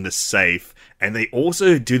alarm in the safe. And they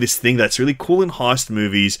also do this thing that's really cool in heist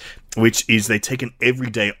movies, which is they take an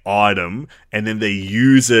everyday item and then they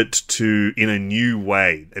use it in a new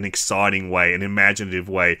way, an exciting way, an imaginative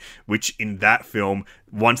way, which in that film,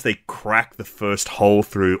 once they crack the first hole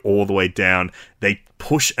through all the way down, they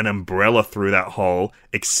push an umbrella through that hole,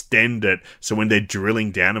 extend it, so when they're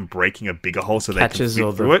drilling down and breaking a bigger hole so they can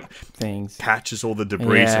fit through it, catches all the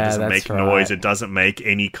debris, so it doesn't make noise, it doesn't make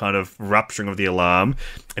any kind of rupturing of the alarm.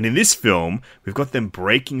 And in this film, we've got them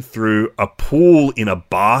breaking through a pool in a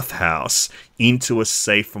bathhouse into a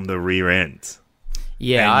safe from the rear end.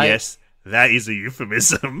 Yeah, and yes, that is a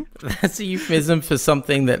euphemism. That's a euphemism for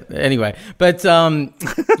something that... Anyway, but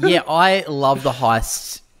yeah, I love the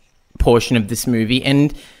heist portion of this movie,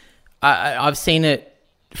 and I've seen it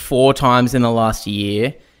 4 times in the last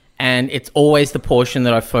year, and it's always the portion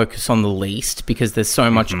that I focus on the least, because there's so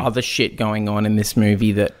much other shit going on in this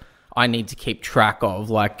movie that I need to keep track of,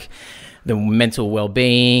 like the mental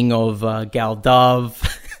well-being of Gal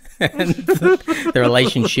Dove and the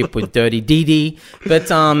relationship with Dirty Didi.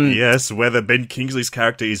 But yes, whether Ben Kingsley's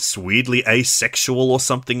character is weirdly asexual or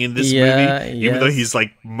something in this movie, even though he's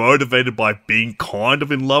like motivated by being kind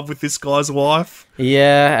of in love with this guy's wife.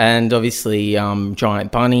 Yeah, and obviously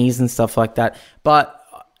giant bunnies and stuff like that. But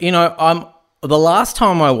you know, the last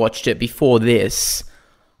time I watched it before this,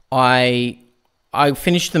 I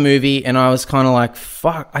finished the movie and I was kind of like,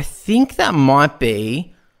 fuck, I think that might be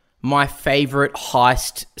my favorite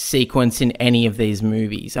heist sequence in any of these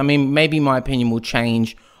movies. I mean, maybe my opinion will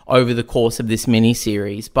change over the course of this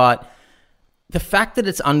miniseries, but the fact that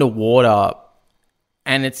it's underwater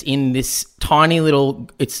and it's in this tiny little,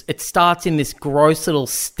 it starts in this gross little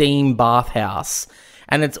steam bathhouse,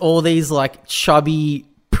 and it's all these like chubby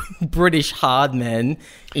British hard men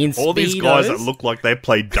in Speedos. All these guys that look like they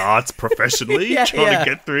play darts professionally trying to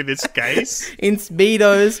get through this case. In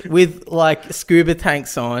Speedos with like scuba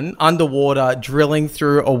tanks on, underwater, drilling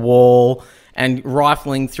through a wall and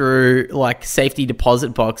rifling through like safety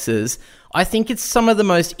deposit boxes. I think it's some of the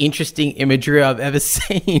most interesting imagery I've ever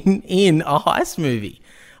seen in a heist movie.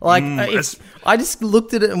 Like, I just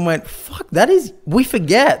looked at it and went, fuck, we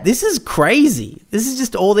forget. This is crazy. This is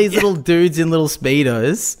just all these little dudes in little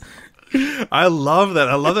Speedos. I love that.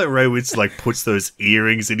 I love that Ray Witz like puts those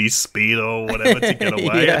earrings in his Speedo or whatever to get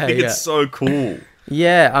away. I think it's so cool.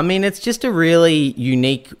 Yeah, I mean, it's just a really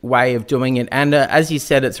unique way of doing it. And as you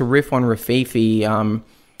said, it's a riff on Rififi.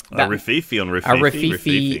 A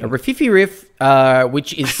Rififi riff,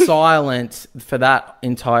 which is silent for that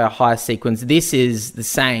entire heist sequence. This is the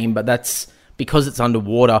same, but that's because it's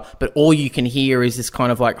underwater. But all you can hear is this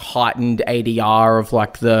kind of like heightened ADR of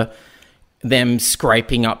like them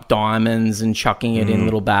scraping up diamonds and chucking it in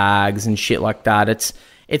little bags and shit like that.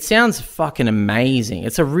 It sounds fucking amazing.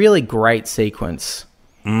 It's a really great sequence.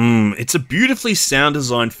 It's a beautifully sound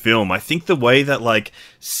designed film. I think the way that like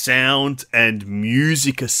sound and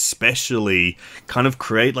music especially kind of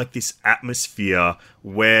create like this atmosphere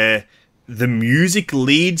where the music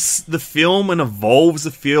leads the film and evolves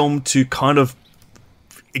the film to kind of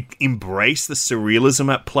embrace the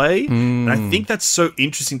surrealism at play. And I think that's so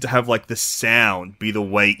interesting to have like the sound be the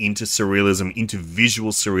way into surrealism, into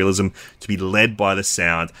visual surrealism, to be led by the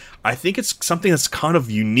sound. I think it's something that's kind of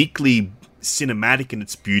uniquely cinematic in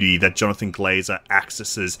its beauty that Jonathan Glazer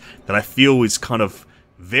accesses that I feel is kind of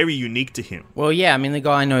very unique to him. Well, yeah, I mean, the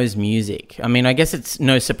guy knows music. I mean, I guess it's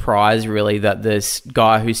no surprise really that this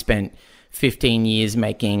guy who spent 15 years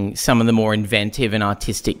making some of the more inventive and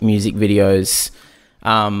artistic music videos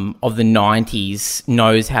of the 90s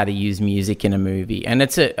knows how to use music in a movie. And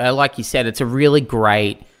it's like you said, it's a really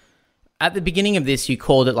great... At the beginning of this, you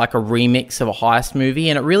called it like a remix of a heist movie,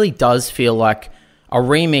 and it really does feel like a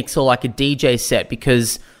remix or like a DJ set,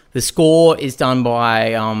 because the score is done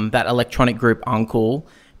by that electronic group Uncle,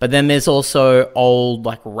 but then there's also old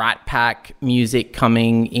like Rat Pack music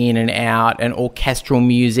coming in and out, and orchestral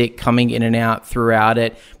music coming in and out throughout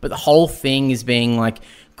it, but the whole thing is being like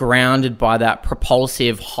grounded by that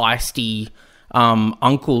propulsive, heisty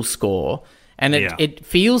Uncle score, and it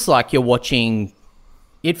feels like you're watching.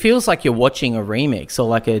 It feels like you're watching a remix or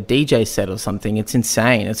like a DJ set or something. It's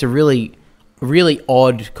insane. It's a really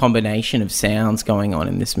odd combination of sounds going on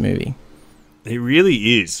in this movie. It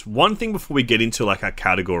really is. One thing before we get into like our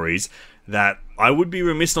categories that I would be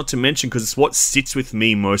remiss not to mention, because it's what sits with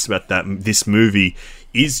me most about this movie,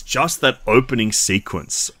 is just that opening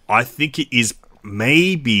sequence. I think it is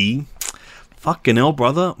maybe, fucking hell,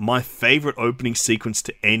 brother, my favorite opening sequence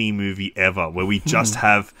to any movie ever, where we just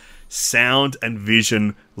have sound and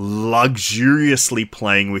vision luxuriously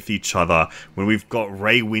playing with each other. When we've got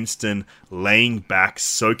Ray Winston laying back,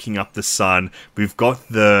 soaking up the sun. We've got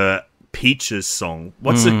the Peaches song.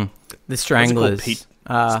 What's it? The Stranglers.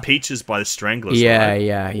 It's Peaches by the Stranglers. Yeah, right?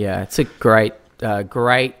 yeah. It's a great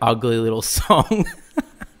ugly little song.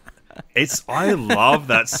 I love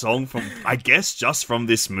that song just from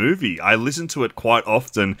this movie. I listen to it quite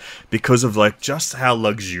often because of like just how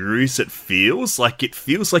luxurious it feels. Like it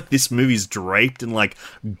feels like this movie's draped in like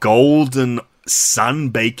golden sun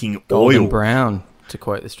baking oil. Golden brown, to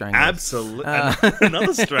quote the Stranglers. Absolutely.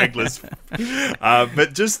 Another Stranglers.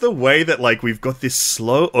 But just the way that like we've got this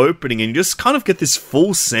slow opening and you just kind of get this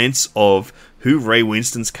full sense of who Ray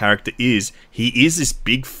Winston's character is. He is this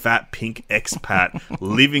big fat pink expat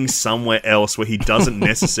living somewhere else where he doesn't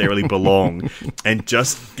necessarily belong, and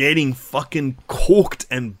just getting fucking cooked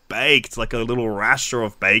and baked like a little rasher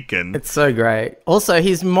of bacon. It's so great. Also,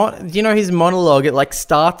 his monologue, it like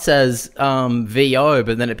starts as VO,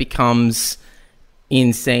 but then it becomes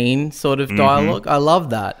in scene sort of dialogue. I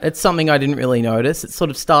love that. It's something I didn't really notice. It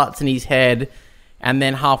sort of starts in his head, and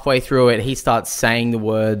then halfway through it, he starts saying the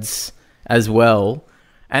words as well,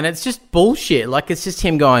 and it's just bullshit. Like, it's just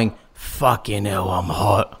him going, fucking hell, I'm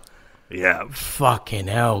hot. Yeah. Fucking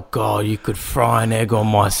hell, God, you could fry an egg on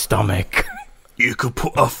my stomach. You could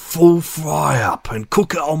put a full fry up and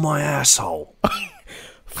cook it on my asshole.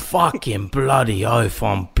 Fucking bloody oath,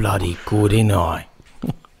 I'm bloody good, ain't I?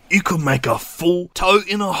 You could make a full tote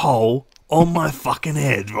in a hole on my fucking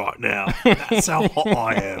head right now. That's how hot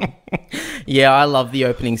I am. Yeah, I love the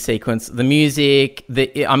opening sequence. The music,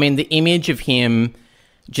 the image of him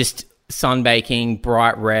just sunbaking,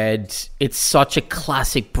 bright red. It's such a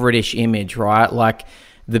classic British image, right? Like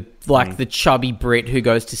the chubby Brit who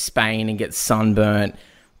goes to Spain and gets sunburnt.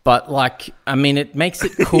 But, like, I mean, it makes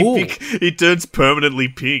it cool. It turns permanently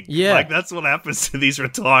pink. Yeah. Like, that's what happens to these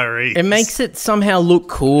retirees. It makes it somehow look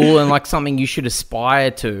cool and, like, something you should aspire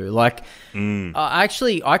to. Like,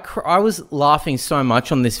 actually, I was laughing so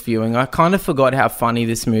much on this viewing. I kind of forgot how funny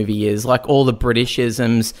this movie is. Like, all the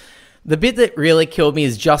Britishisms. The bit that really killed me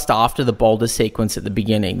is just after the Boulder sequence at the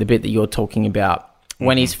beginning, the bit that you're talking about.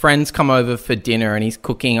 When his friends come over for dinner and he's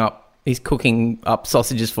cooking up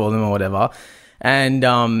sausages for them or whatever.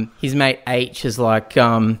 And his mate H is like,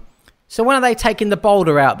 so when are they taking the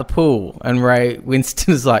boulder out the pool? And Ray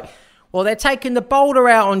Winston is like, well, they're taking the boulder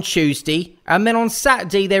out on Tuesday, and then on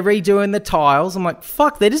Saturday they're redoing the tiles. I'm like,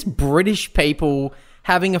 fuck, they're just British people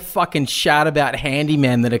having a fucking chat about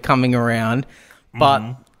handymen that are coming around.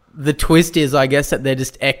 But the twist is, I guess, that they're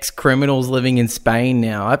just ex-criminals living in Spain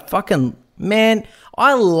now.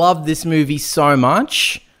 I love this movie so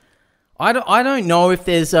much. I don't know if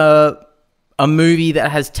there's a movie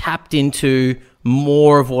that has tapped into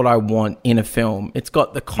more of what I want in a film. It's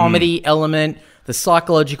got the comedy element, the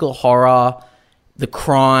psychological horror, the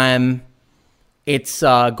crime. It's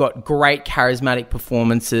got great charismatic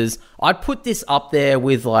performances. I'd put this up there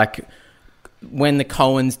with like when the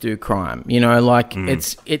Coens do crime. You know, like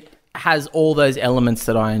it has all those elements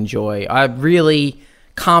that I enjoy. I really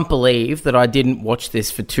can't believe that I didn't watch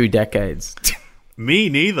this for 2 decades. Me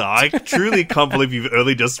neither. I truly can't believe you've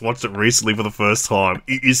only just watched it recently for the first time.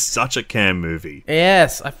 It is such a Cam movie.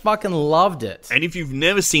 Yes, I fucking loved it. And if you've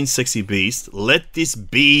never seen Sexy Beast, let this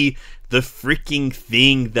be the freaking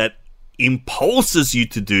thing that impulses you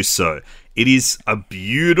to do so. It is a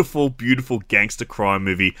beautiful, beautiful gangster crime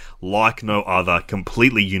movie like no other,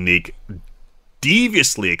 completely unique,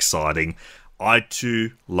 deviously exciting. I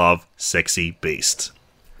too love Sexy Beast.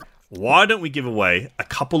 Why don't we give away a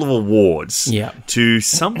couple of awards to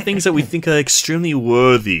some things that we think are extremely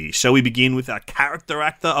worthy? Shall we begin with our Character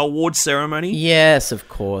Actor Award ceremony? Yes, of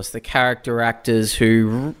course. The character actors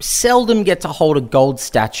who seldom get to hold a gold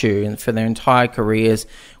statue for their entire careers.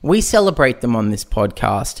 We celebrate them on this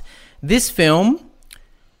podcast. This film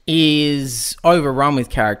is overrun with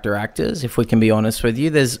character actors, if we can be honest with you.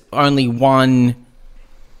 There's only one...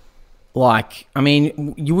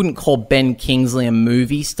 you wouldn't call Ben Kingsley a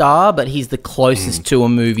movie star, but he's the closest to a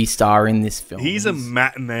movie star in this film. He's a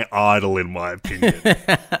matinee idol, in my opinion.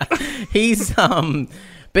 He's a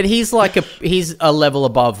level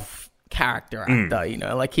above character actor, you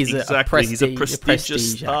know, like he's a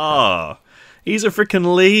prestige star. He's a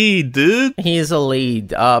freaking lead, dude. He is a lead,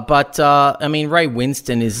 but Ray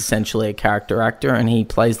Winston is essentially a character actor, and he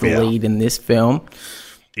plays the lead in this film.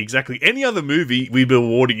 Exactly. Any other movie, we'd be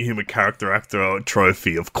awarding him a character actor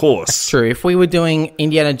trophy, of course. That's true. If we were doing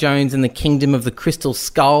Indiana Jones and the Kingdom of the Crystal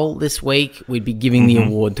Skull this week, we'd be giving the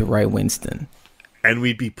award to Ray Winston. And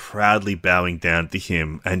we'd be proudly bowing down to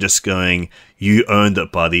him and just going, you earned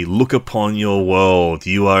it, buddy. Look upon your world.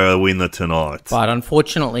 You are a winner tonight. But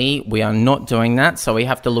unfortunately, we are not doing that, so we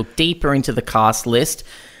have to look deeper into the cast list.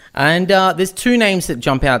 And there's 2 names that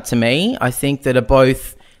jump out to me, I think, that are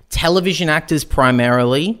both television actors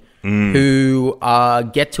primarily who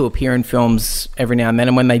get to appear in films every now and then.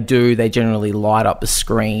 And when they do, they generally light up the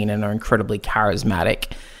screen and are incredibly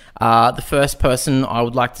charismatic. The first person I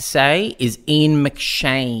would like to say is Ian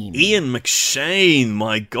McShane. Ian McShane,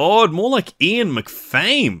 my God, more like Ian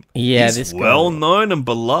McFame. Yeah, he's well-known and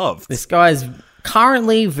beloved. This guy's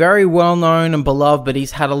currently very well-known and beloved, but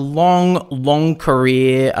he's had a long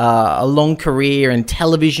career in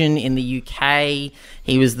television in the UK.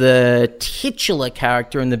 He was the titular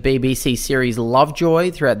character in the BBC series Lovejoy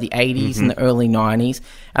throughout the 80s and the early 90s.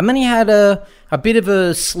 And then he had a bit of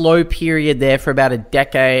a slow period there for about a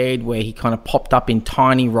decade where he kind of popped up in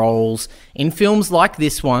tiny roles in films like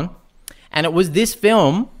this one. And it was this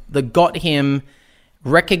film that got him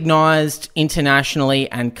recognized internationally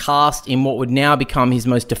and cast in what would now become his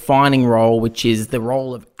most defining role, which is the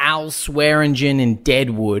role of Al Swearingen in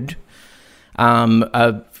Deadwood.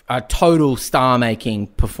 A total star-making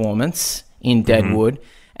performance in Deadwood.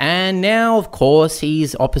 And now, of course,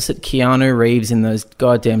 he's opposite Keanu Reeves in those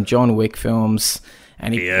goddamn John Wick films.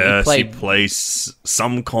 And he plays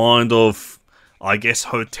some kind of, I guess,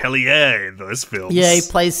 hotelier in those films. Yeah, he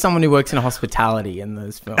plays someone who works in hospitality in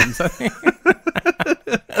those films.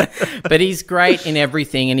 But he's great in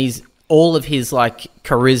everything, and all of his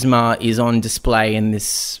charisma is on display in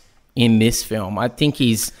this film. I think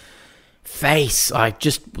his face, I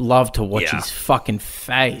just love to watch his fucking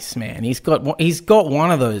face, man. He's got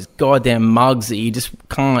one of those goddamn mugs that you just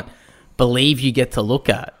can't believe you get to look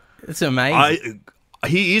at. It's amazing.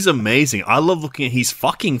 He is amazing. I love looking at his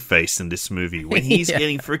fucking face in this movie. When he's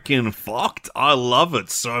getting freaking fucked, I love it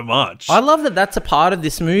so much. I love that that's a part of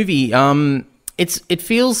this movie. It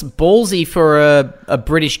feels ballsy for a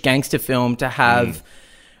British gangster film to have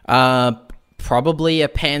probably a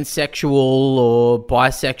pansexual or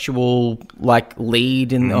bisexual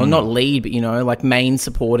lead, or not lead, but main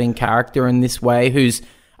supporting character in this way, who's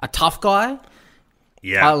a tough guy.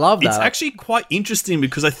 Yeah, I love that. It's actually quite interesting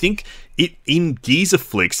because I think in geezer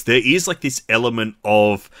flicks there is this element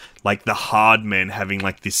of the hard men having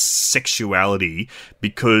this sexuality,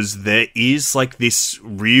 because there is this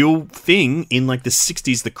real thing in the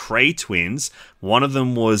 60s, the Kray twins. One of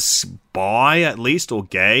them was bi at least, or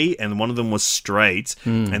gay, and one of them was straight.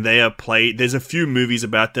 And they are played. There's a few movies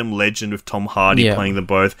about them. Legend with Tom Hardy playing them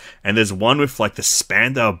both, and there's one with the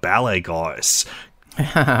Spandau Ballet guys.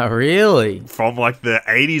 Really? From the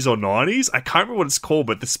 80s or 90s? I can't remember what it's called,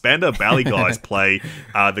 but the Spandau Ballet guys play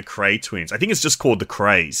the Kray twins. I think it's just called the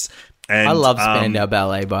Krays. And, I love Spandau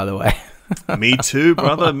Ballet, by the way. Me too,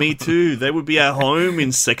 brother. Me too. They would be at home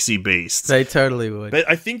in Sexy Beast. They totally would. But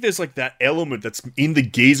I think there's like that element that's in the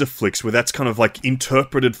geezer flicks where that's kind of like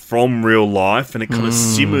interpreted from real life and it kind of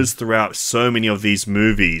simmers throughout so many of these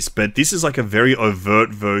movies. But this is like a very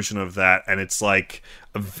overt version of that, and it's like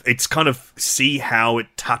it's kind of see how it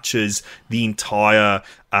touches the entire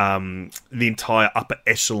upper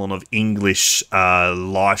echelon of English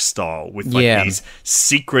lifestyle with like these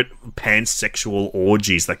secret pansexual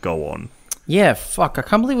orgies that go on. Yeah, fuck. I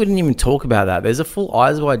can't believe we didn't even talk about that. There's a full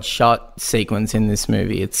Eyes Wide Shut sequence in this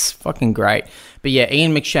movie. It's fucking great. But yeah,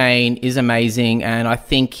 Ian McShane is amazing, and I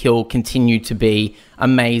think he'll continue to be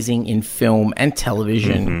amazing in film and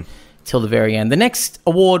television till the very end. The next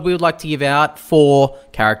award we would like to give out for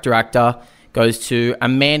character actor goes to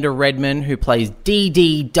Amanda Redman, who plays Dee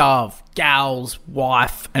Dee Dove, Gal's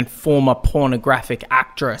wife and former pornographic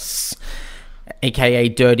actress, aka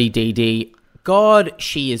Dirty Dee Dee. God,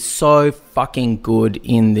 she is so fucking good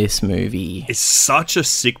in this movie. It's such a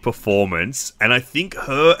sick performance, and I think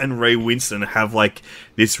her and Ray Winston have like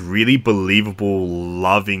this really believable,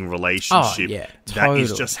 loving relationship that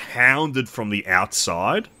is just hounded from the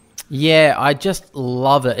outside. Yeah, I just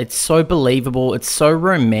love it. It's so believable. It's so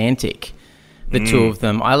romantic, the two of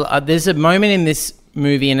them. There's a moment in this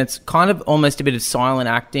movie, and it's kind of almost a bit of silent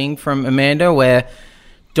acting from Amanda, where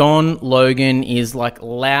Don Logan is like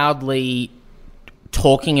loudly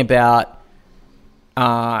talking about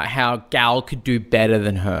how Gal could do better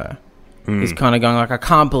than her. He's kind of going like, I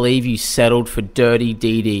can't believe you settled for Dirty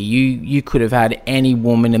Dee Dee. You could have had any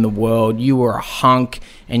woman in the world. You were a hunk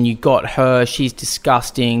and you got her. She's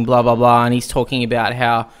disgusting, blah, blah, blah. And he's talking about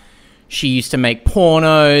how she used to make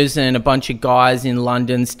pornos and a bunch of guys in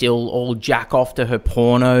London still all jack off to her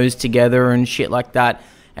pornos together and shit like that.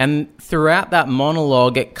 And throughout that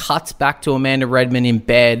monologue, it cuts back to Amanda Redman in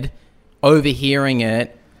bed, overhearing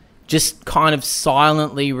it, just kind of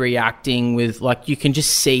silently reacting with, like, you can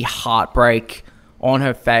just see heartbreak on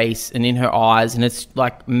her face and in her eyes, and it's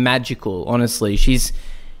like magical. Honestly, she's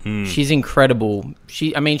incredible.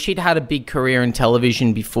 She'd had a big career in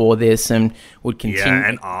television before this, and would continue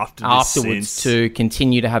and afterwards to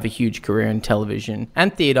continue to have a huge career in television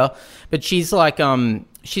and theater. But she's like,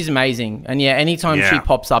 she's amazing, and anytime she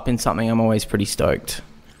pops up in something, I'm always pretty stoked.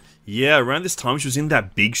 Yeah, around this time, she was in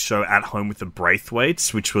that big show At Home with the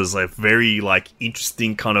Braithwaites, which was a very, like,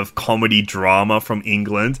 interesting kind of comedy drama from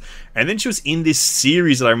England. And then she was in this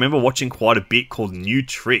series that I remember watching quite a bit called New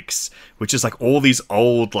Tricks, which is, like, all these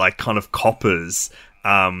old, like, kind of coppers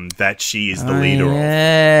that she is the leader of.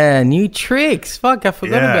 Yeah, New Tricks. Fuck, I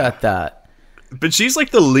forgot about that. But she's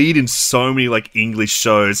like the lead in so many like English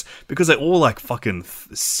shows because they're all like fucking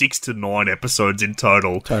 6 to 9 episodes in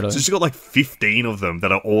total. So she's got like 15 of them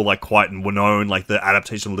that are all like quite known, like the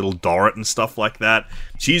adaptation of Little Dorrit and stuff like that.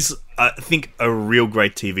 She's, I think, a real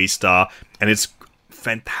great TV star, and it's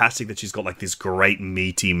fantastic that she's got like this great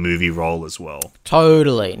meaty movie role as well.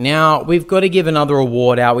 Totally. Now, we've got to give another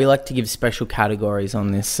award out. We like to give special categories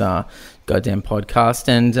on this goddamn podcast,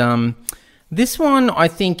 and this one I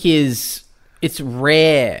think it's a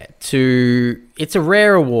rare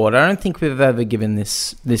award. I don't think we've ever given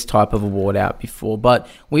this type of award out before, but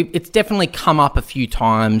it's definitely come up a few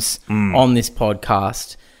times on this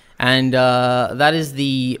podcast. And that is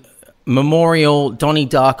the Memorial Donnie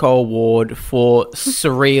Darko Award for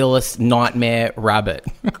Surrealist Nightmare Rabbit.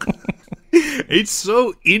 It's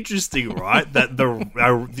so interesting, right? That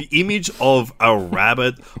the image of a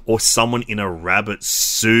rabbit or someone in a rabbit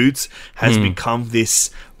suit has become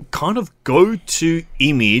this kind of go-to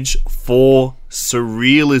image for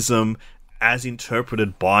surrealism as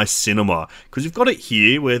interpreted by cinema. Because you've got it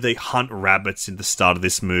here where they hunt rabbits in the start of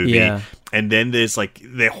this movie. Yeah. And then there's like,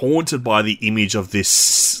 they're haunted by the image of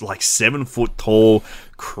this like 7-foot tall,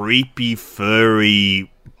 creepy,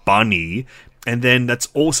 furry bunny. And then that's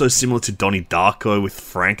also similar to Donnie Darko with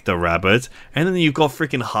Frank the Rabbit. And then you've got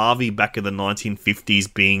freaking Harvey back in the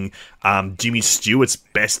 1950s being Jimmy Stewart's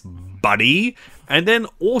best buddy. And then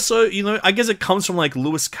also, you know, I guess it comes from like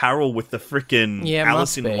Lewis Carroll with the freaking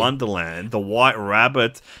Alice in Wonderland, the White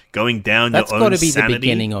Rabbit going down your own sanity. That's got to be the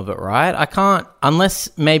beginning of it, right? I can't, unless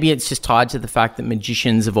maybe it's just tied to the fact that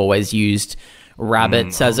magicians have always used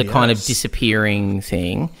rabbits as a kind of disappearing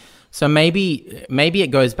thing. So maybe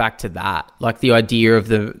it goes back to that, like the idea of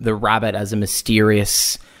the rabbit as a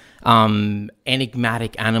mysterious,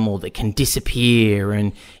 enigmatic animal that can disappear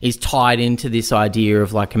and is tied into this idea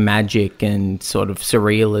of like magic and sort of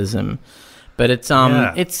surrealism. But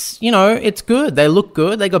it's you know, it's good. They look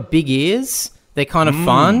good. They got big ears. They're kind of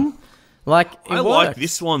fun. Like, I like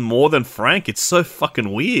this one more than Frank. It's so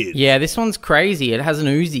fucking weird. Yeah, this one's crazy. It has an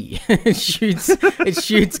Uzi. it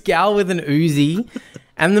shoots Gal with an Uzi.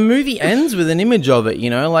 And the movie ends with an image of it,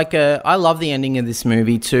 you know? Like, I love the ending of this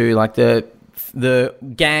movie too. Like, the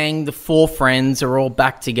gang, the 4 friends are all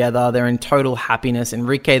back together. They're in total happiness.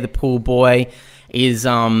 Enrique, the pool boy, is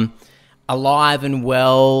alive and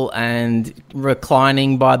well and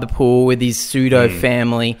reclining by the pool with his pseudo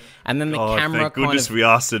family. And then the camera thank goodness we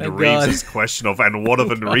asked Reeves this question of, and what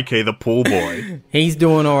of Enrique the pool boy? He's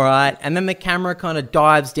doing all right. And then the camera kind of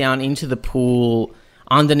dives down into the pool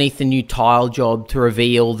underneath the new tile job to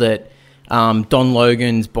reveal that Don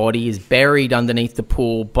Logan's body is buried underneath the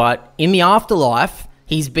pool. But in the afterlife,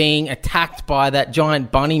 he's being attacked by that giant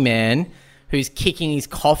bunny man who's kicking his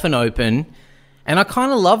coffin open. And I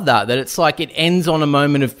kind of love that it's like it ends on a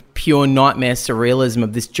moment of pure nightmare surrealism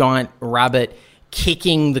of this giant rabbit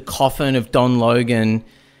kicking the coffin of Don Logan,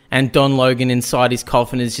 and Don Logan inside his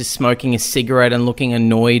coffin is just smoking a cigarette and looking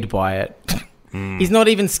annoyed by it. He's not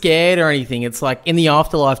even scared or anything. It's like in the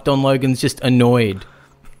afterlife, Don Logan's just annoyed.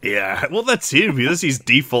 Yeah, well, that's him. That's his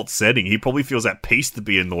default setting. He probably feels at peace to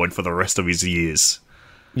be annoyed for the rest of his years.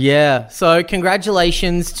 Yeah, so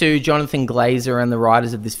congratulations to Jonathan Glazer and the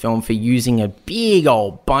writers of this film for using a big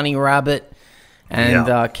old bunny rabbit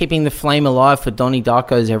and keeping the flame alive for Donnie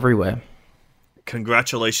Darko's everywhere.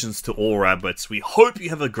 Congratulations to all rabbits. We hope you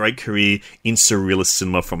have a great career in surrealist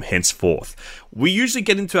cinema from henceforth. We usually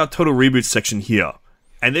get into our total reboot section here,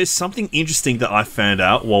 and there's something interesting that I found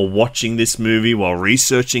out while watching this movie, while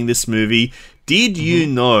researching this movie. Did you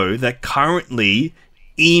know that currently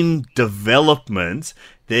in development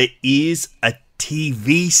there is a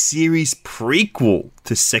TV series prequel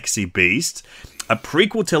to Sexy Beast? A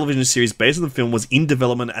prequel television series based on the film was in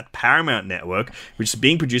development at Paramount Network, which is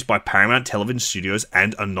being produced by Paramount Television Studios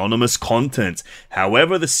and Anonymous Content.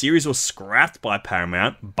 However, the series was scrapped by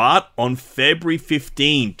Paramount, but on February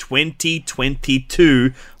 15,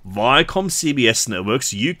 2022, Viacom CBS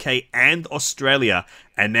Networks UK and Australia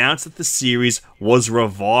announced that the series was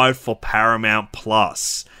revived for Paramount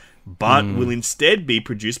Plus, but will instead be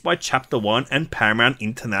produced by Chapter One and Paramount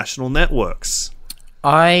International Networks.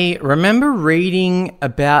 I remember reading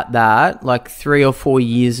about that like 3 or 4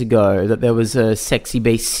 years ago, that there was a Sexy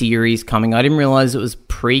Beast series coming. I didn't realize it was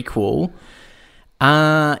prequel.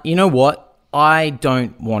 You know what? I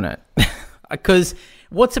don't want it. Because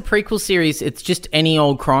what's a prequel series? It's just any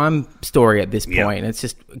old crime story at this point. It's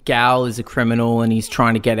just Gal is a criminal and he's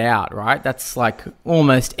trying to get out, right? That's like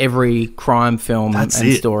almost every crime film and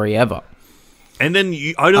story ever. And then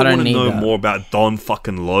I don't want to know more about Don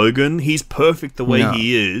fucking Logan. He's perfect the way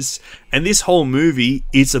he is. And this whole movie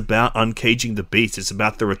is about uncaging the beast. It's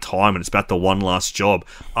about the retirement. It's about the one last job.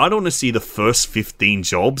 I don't want to see the first 15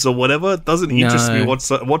 jobs or whatever. It doesn't interest me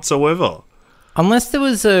whatsoever. Unless there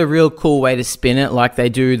was a real cool way to spin it, like they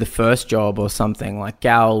do the first job or something, like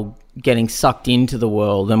Gal getting sucked into the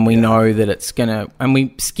world, and we know that it's gonna, and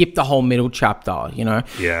we skip the whole middle chapter, you know?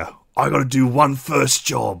 Yeah. I gotta do one first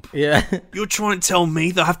job. Yeah. You're trying to tell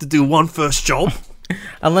me that I have to do one first job?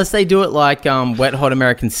 Unless they do it like Wet Hot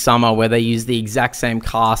American Summer, where they use the exact same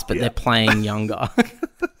cast, but they're playing younger.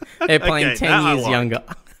 They're playing 10 years younger.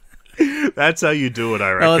 That's how you do it,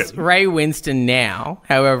 I reckon. Well, it's Ray Winston now,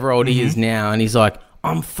 however old he is now, and he's like,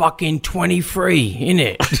 I'm fucking 23,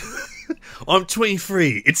 innit? I'm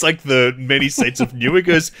 23. It's like the Many Saints of Newark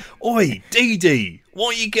goes, Oi, Dee,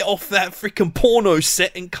 why don't you get off that freaking porno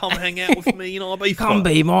set and come hang out with me and Ibiza? Come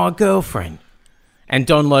be my girlfriend. And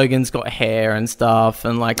Don Logan's got hair and stuff,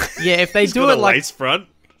 and like, yeah, if they do it like lace front.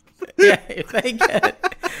 Yeah,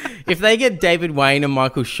 if they get David Wayne and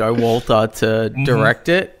Michael Showalter to direct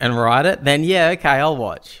it and write it, then yeah, okay, I'll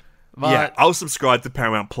watch. But I'll subscribe to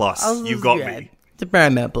Paramount Plus. You've got me. To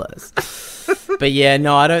Paramount Plus. But yeah,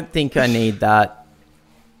 no, I don't think I need that.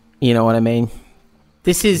 You know what I mean?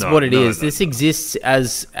 This is what it is. This exists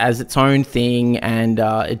as its own thing, and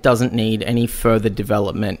it doesn't need any further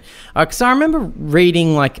development. Because I remember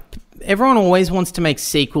reading, like, everyone always wants to make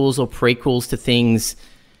sequels or prequels to things.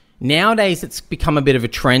 Nowadays, it's become a bit of a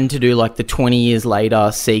trend to do, like, the 20 years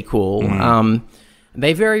later sequel.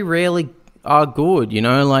 They very rarely are good, you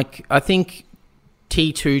know? Like, I think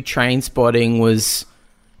T2 Trainspotting was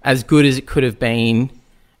as good as it could have been,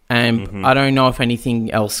 and I don't know if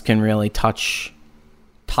anything else can really touch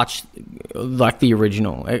like the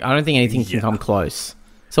original. I don't think anything can come close.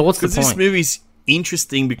 So what's the point? This movie's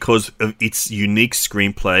interesting because of its unique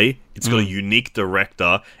screenplay. It's got a unique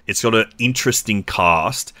director. It's got an interesting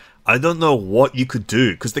cast. I don't know what you could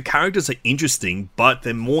do, because the characters are interesting, but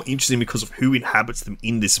they're more interesting because of who inhabits them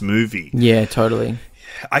in this movie. Yeah, totally.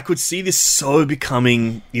 I could see this so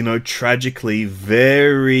becoming, tragically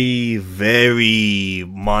very, very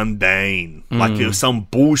mundane. Like it was some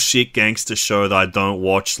bullshit gangster show that I don't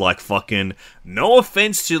watch. Like fucking, no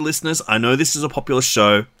offense to listeners, I know this is a popular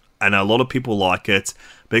show and a lot of people like it,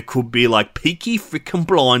 but it could be like Peaky Frickin'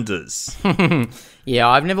 Blinders. Yeah,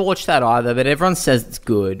 I've never watched that either, but everyone says it's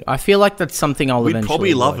good. I feel like that's something I'll We'd eventually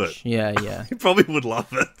probably love watch. it. Yeah. You probably would love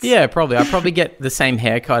it. Yeah, probably. I'd probably get the same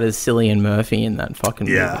haircut as Cillian Murphy in that fucking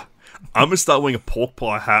movie. Yeah. I'm going to start wearing a pork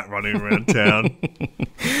pie hat running around town.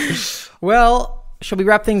 Well, shall we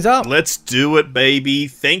wrap things up? Let's do it, baby.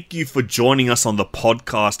 Thank you for joining us on the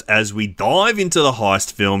podcast as we dive into the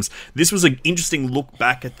heist films. This was an interesting look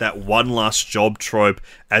back at that one last job trope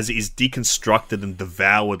as it is deconstructed and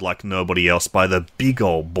devoured like nobody else by the big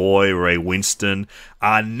old boy, Ray Winston.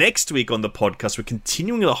 Next week on the podcast, we're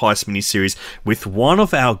continuing the heist miniseries with one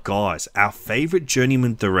of our guys, our favorite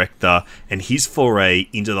journeyman director, and his foray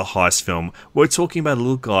into the heist film. We're talking about a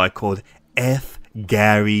little guy called F.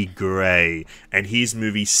 Gary Gray and his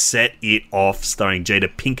movie Set It Off, starring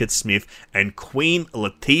Jada Pinkett Smith and Queen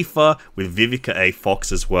Latifah with Vivica A.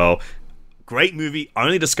 Fox as well. Great movie. I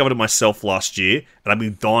only discovered it myself last year and I've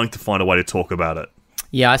been dying to find a way to talk about it.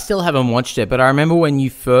 Yeah, I still haven't watched it, but I remember when you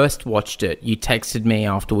first watched it, you texted me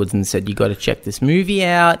afterwards and said, you got to check this movie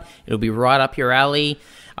out. It'll be right up your alley.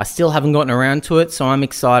 I still haven't gotten around to it, so I'm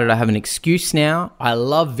excited. I have an excuse now. I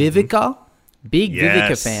love Vivica. Big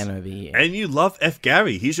Vivica fan over here. And you love F.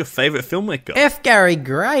 Gary. He's your favourite filmmaker. F. Gary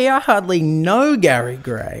Gray? I hardly know Gary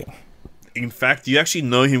Gray. In fact, you actually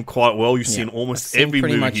know him quite well. You've seen almost every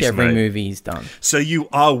movie he's made. Pretty much every movie he's done. So you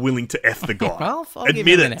are willing to F the guy. Well, I'll give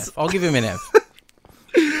him an F. I'll give him an F.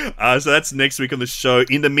 So that's next week on the show.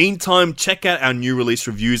 In the meantime, check out our new release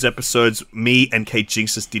reviews episodes. Me and Kate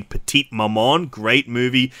Jinxes did Petite Maman, great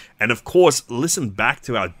movie. And of course, listen back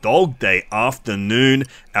to our Dog Day Afternoon,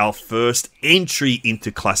 our first entry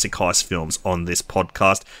into classic heist films on this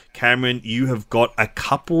podcast. Cameron, you have got a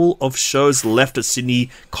couple of shows left at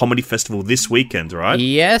Sydney Comedy Festival this weekend, right?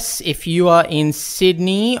 Yes, if you are in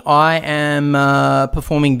Sydney, I am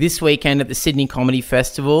performing this weekend at the Sydney Comedy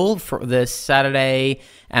Festival for the Saturday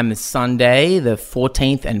and the Sunday, the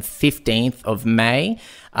 14th and 15th of May.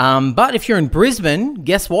 But if you're in Brisbane,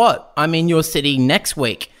 guess what? I'm in your city next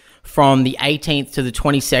week from the 18th to the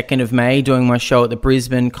 22nd of May, doing my show at the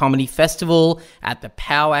Brisbane Comedy Festival at the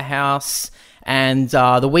Powerhouse. And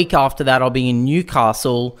the week after that, I'll be in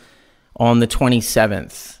Newcastle on the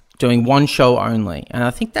 27th, doing one show only. And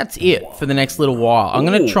I think that's it for the next little while. I'm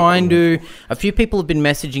going to try and do... A few people have been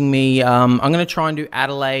messaging me. I'm going to try and do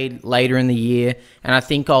Adelaide later in the year. And I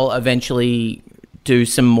think I'll eventually do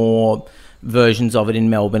some more versions of it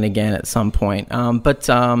in Melbourne again at some point. But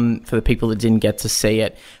for the people that didn't get to see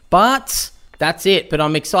it. But that's it. But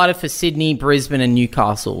I'm excited for Sydney, Brisbane and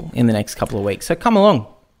Newcastle in the next couple of weeks. So come along.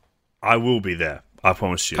 I will be there. I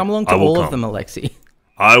promise you. Come along to all of them, Alexi.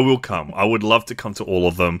 I will come. I would love to come to all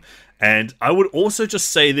of them. And I would also just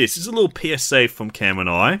say this. This is a little PSA from Cam and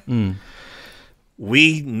I.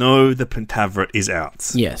 We know the Pentaveret is out.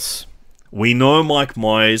 Yes. We know Mike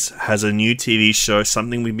Myers has a new TV show,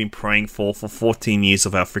 something we've been praying for 14 years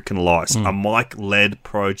of our freaking lives. A Mike-led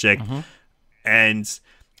project. And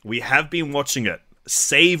we have been watching it,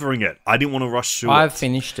 savoring it. I didn't want to rush through it. I've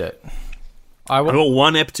finished it. I've got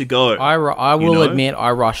one ep to go. I will admit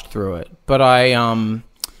I rushed through it, but I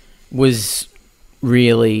was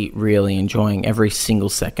really, really enjoying every single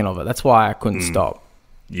second of it. That's why I couldn't stop.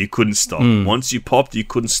 You couldn't stop. Once you popped, you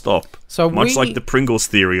couldn't stop. So much like the Pringles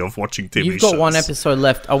theory of watching TV shows. You've got one episode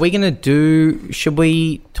left. Are we going to should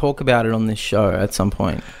we talk about it on this show at some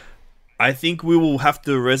point? I think we will have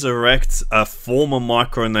to resurrect a former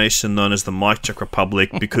micronation known as the Mike Czech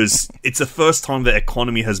Republic because it's the first time the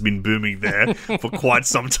economy has been booming there for quite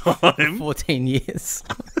some time. 14 years.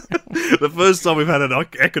 The first time we've had an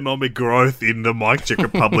economic growth in the Mike Czech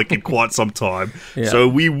Republic in quite some time. Yeah. So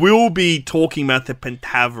we will be talking about the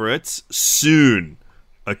Pentaverets soon.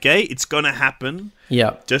 Okay? It's going to happen.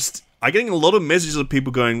 Yeah. I'm getting a lot of messages of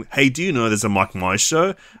people going, hey, do you know there's a Mike Myers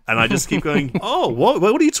show? And I just keep going, oh, what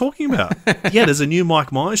are you talking about? Yeah, there's a new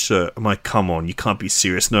Mike Myers show. I'm like, come on, you can't be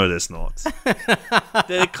serious. No, there's not.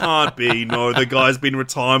 There can't be. No, the guy's been in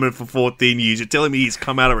retirement for 14 years. You're telling me he's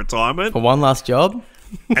come out of retirement? For one last job?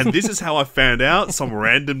 And this is how I found out, some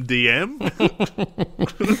random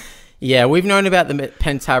DM. Yeah, we've known about the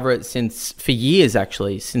Pentaveret for years,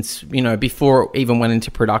 actually, since, before it even went into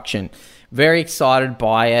production. Very excited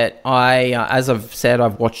by it. As I've said,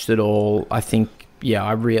 I've watched it all. I think,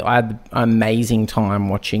 I had an amazing time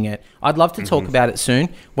watching it. I'd love to talk about it soon.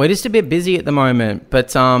 We're just a bit busy at the moment,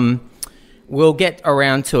 but we'll get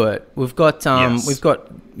around to it. We've got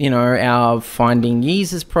our Finding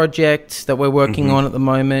Yeezers project that we're working on at the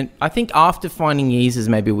moment. I think after Finding Yeezers,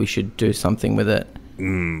 maybe we should do something with it.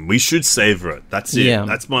 We should savor it. That's it. Yeah.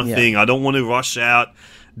 That's my thing. I don't want to rush out,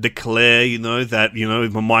 declare, that,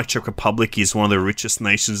 the My Czech Republic is one of the richest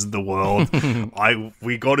nations in the world.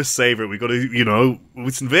 We got to savor it. We got to,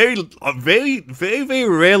 it's very, very, very, very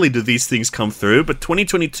rarely do these things come through. But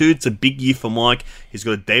 2022, it's a big year for Mike. He's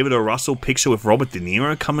got a David O. Russell picture with Robert De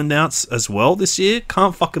Niro coming out as well this year.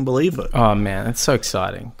 Can't fucking believe it. Oh man, that's so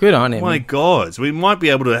exciting. Good on him. My God, we might be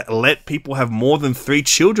able to let people have more than 3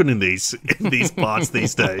 children in these parts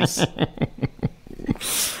these days.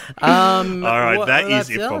 All right, that is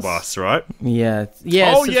it from us, right? Yeah.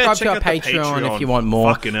 Oh, subscribe check to our out the Patreon if you want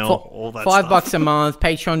more. Fucking hell, all that $5 stuff. a month,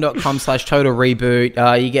 patreon.com/total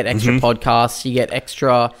reboot. You get extra podcasts, you get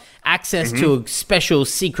extra access to a special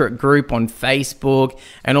secret group on Facebook,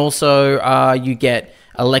 and also you get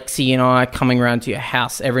Alexi and I coming around to your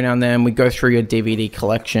house every now and then. We go through your DVD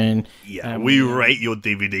collection. Yeah, we rate your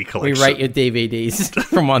DVD collection. We rate your DVDs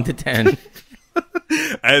from 1 to 10.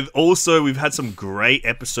 And also, we've had some great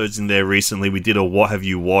episodes in there recently. We did a What Have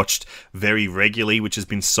You Watched very regularly, which has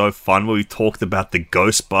been so fun, where we talked about the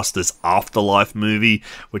Ghostbusters Afterlife movie,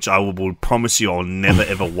 which I will promise you I'll never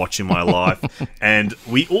ever watch in my life. And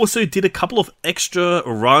we also did a couple of extra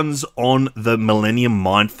runs on the Millennium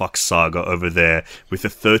Mindfuck saga over there with the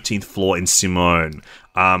 13th Floor in Simone.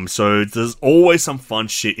 So there's always some fun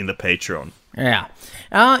shit in the Patreon. Yeah.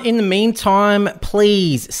 In the meantime,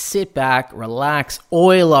 please sit back, relax,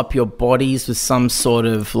 oil up your bodies with some sort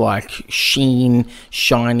of shiny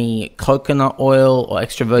coconut oil or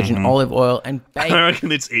extra virgin olive oil and bake. I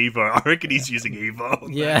reckon it's Evo. I reckon he's using Evo.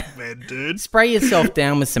 Yeah. Man, dude. Spray yourself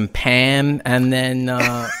down with some Pam and then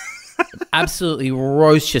absolutely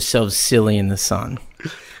roast yourself silly in the sun.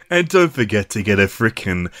 And don't forget to get a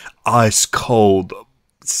freaking ice cold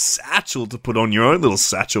satchel to put on your own little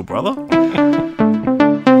satchel, brother.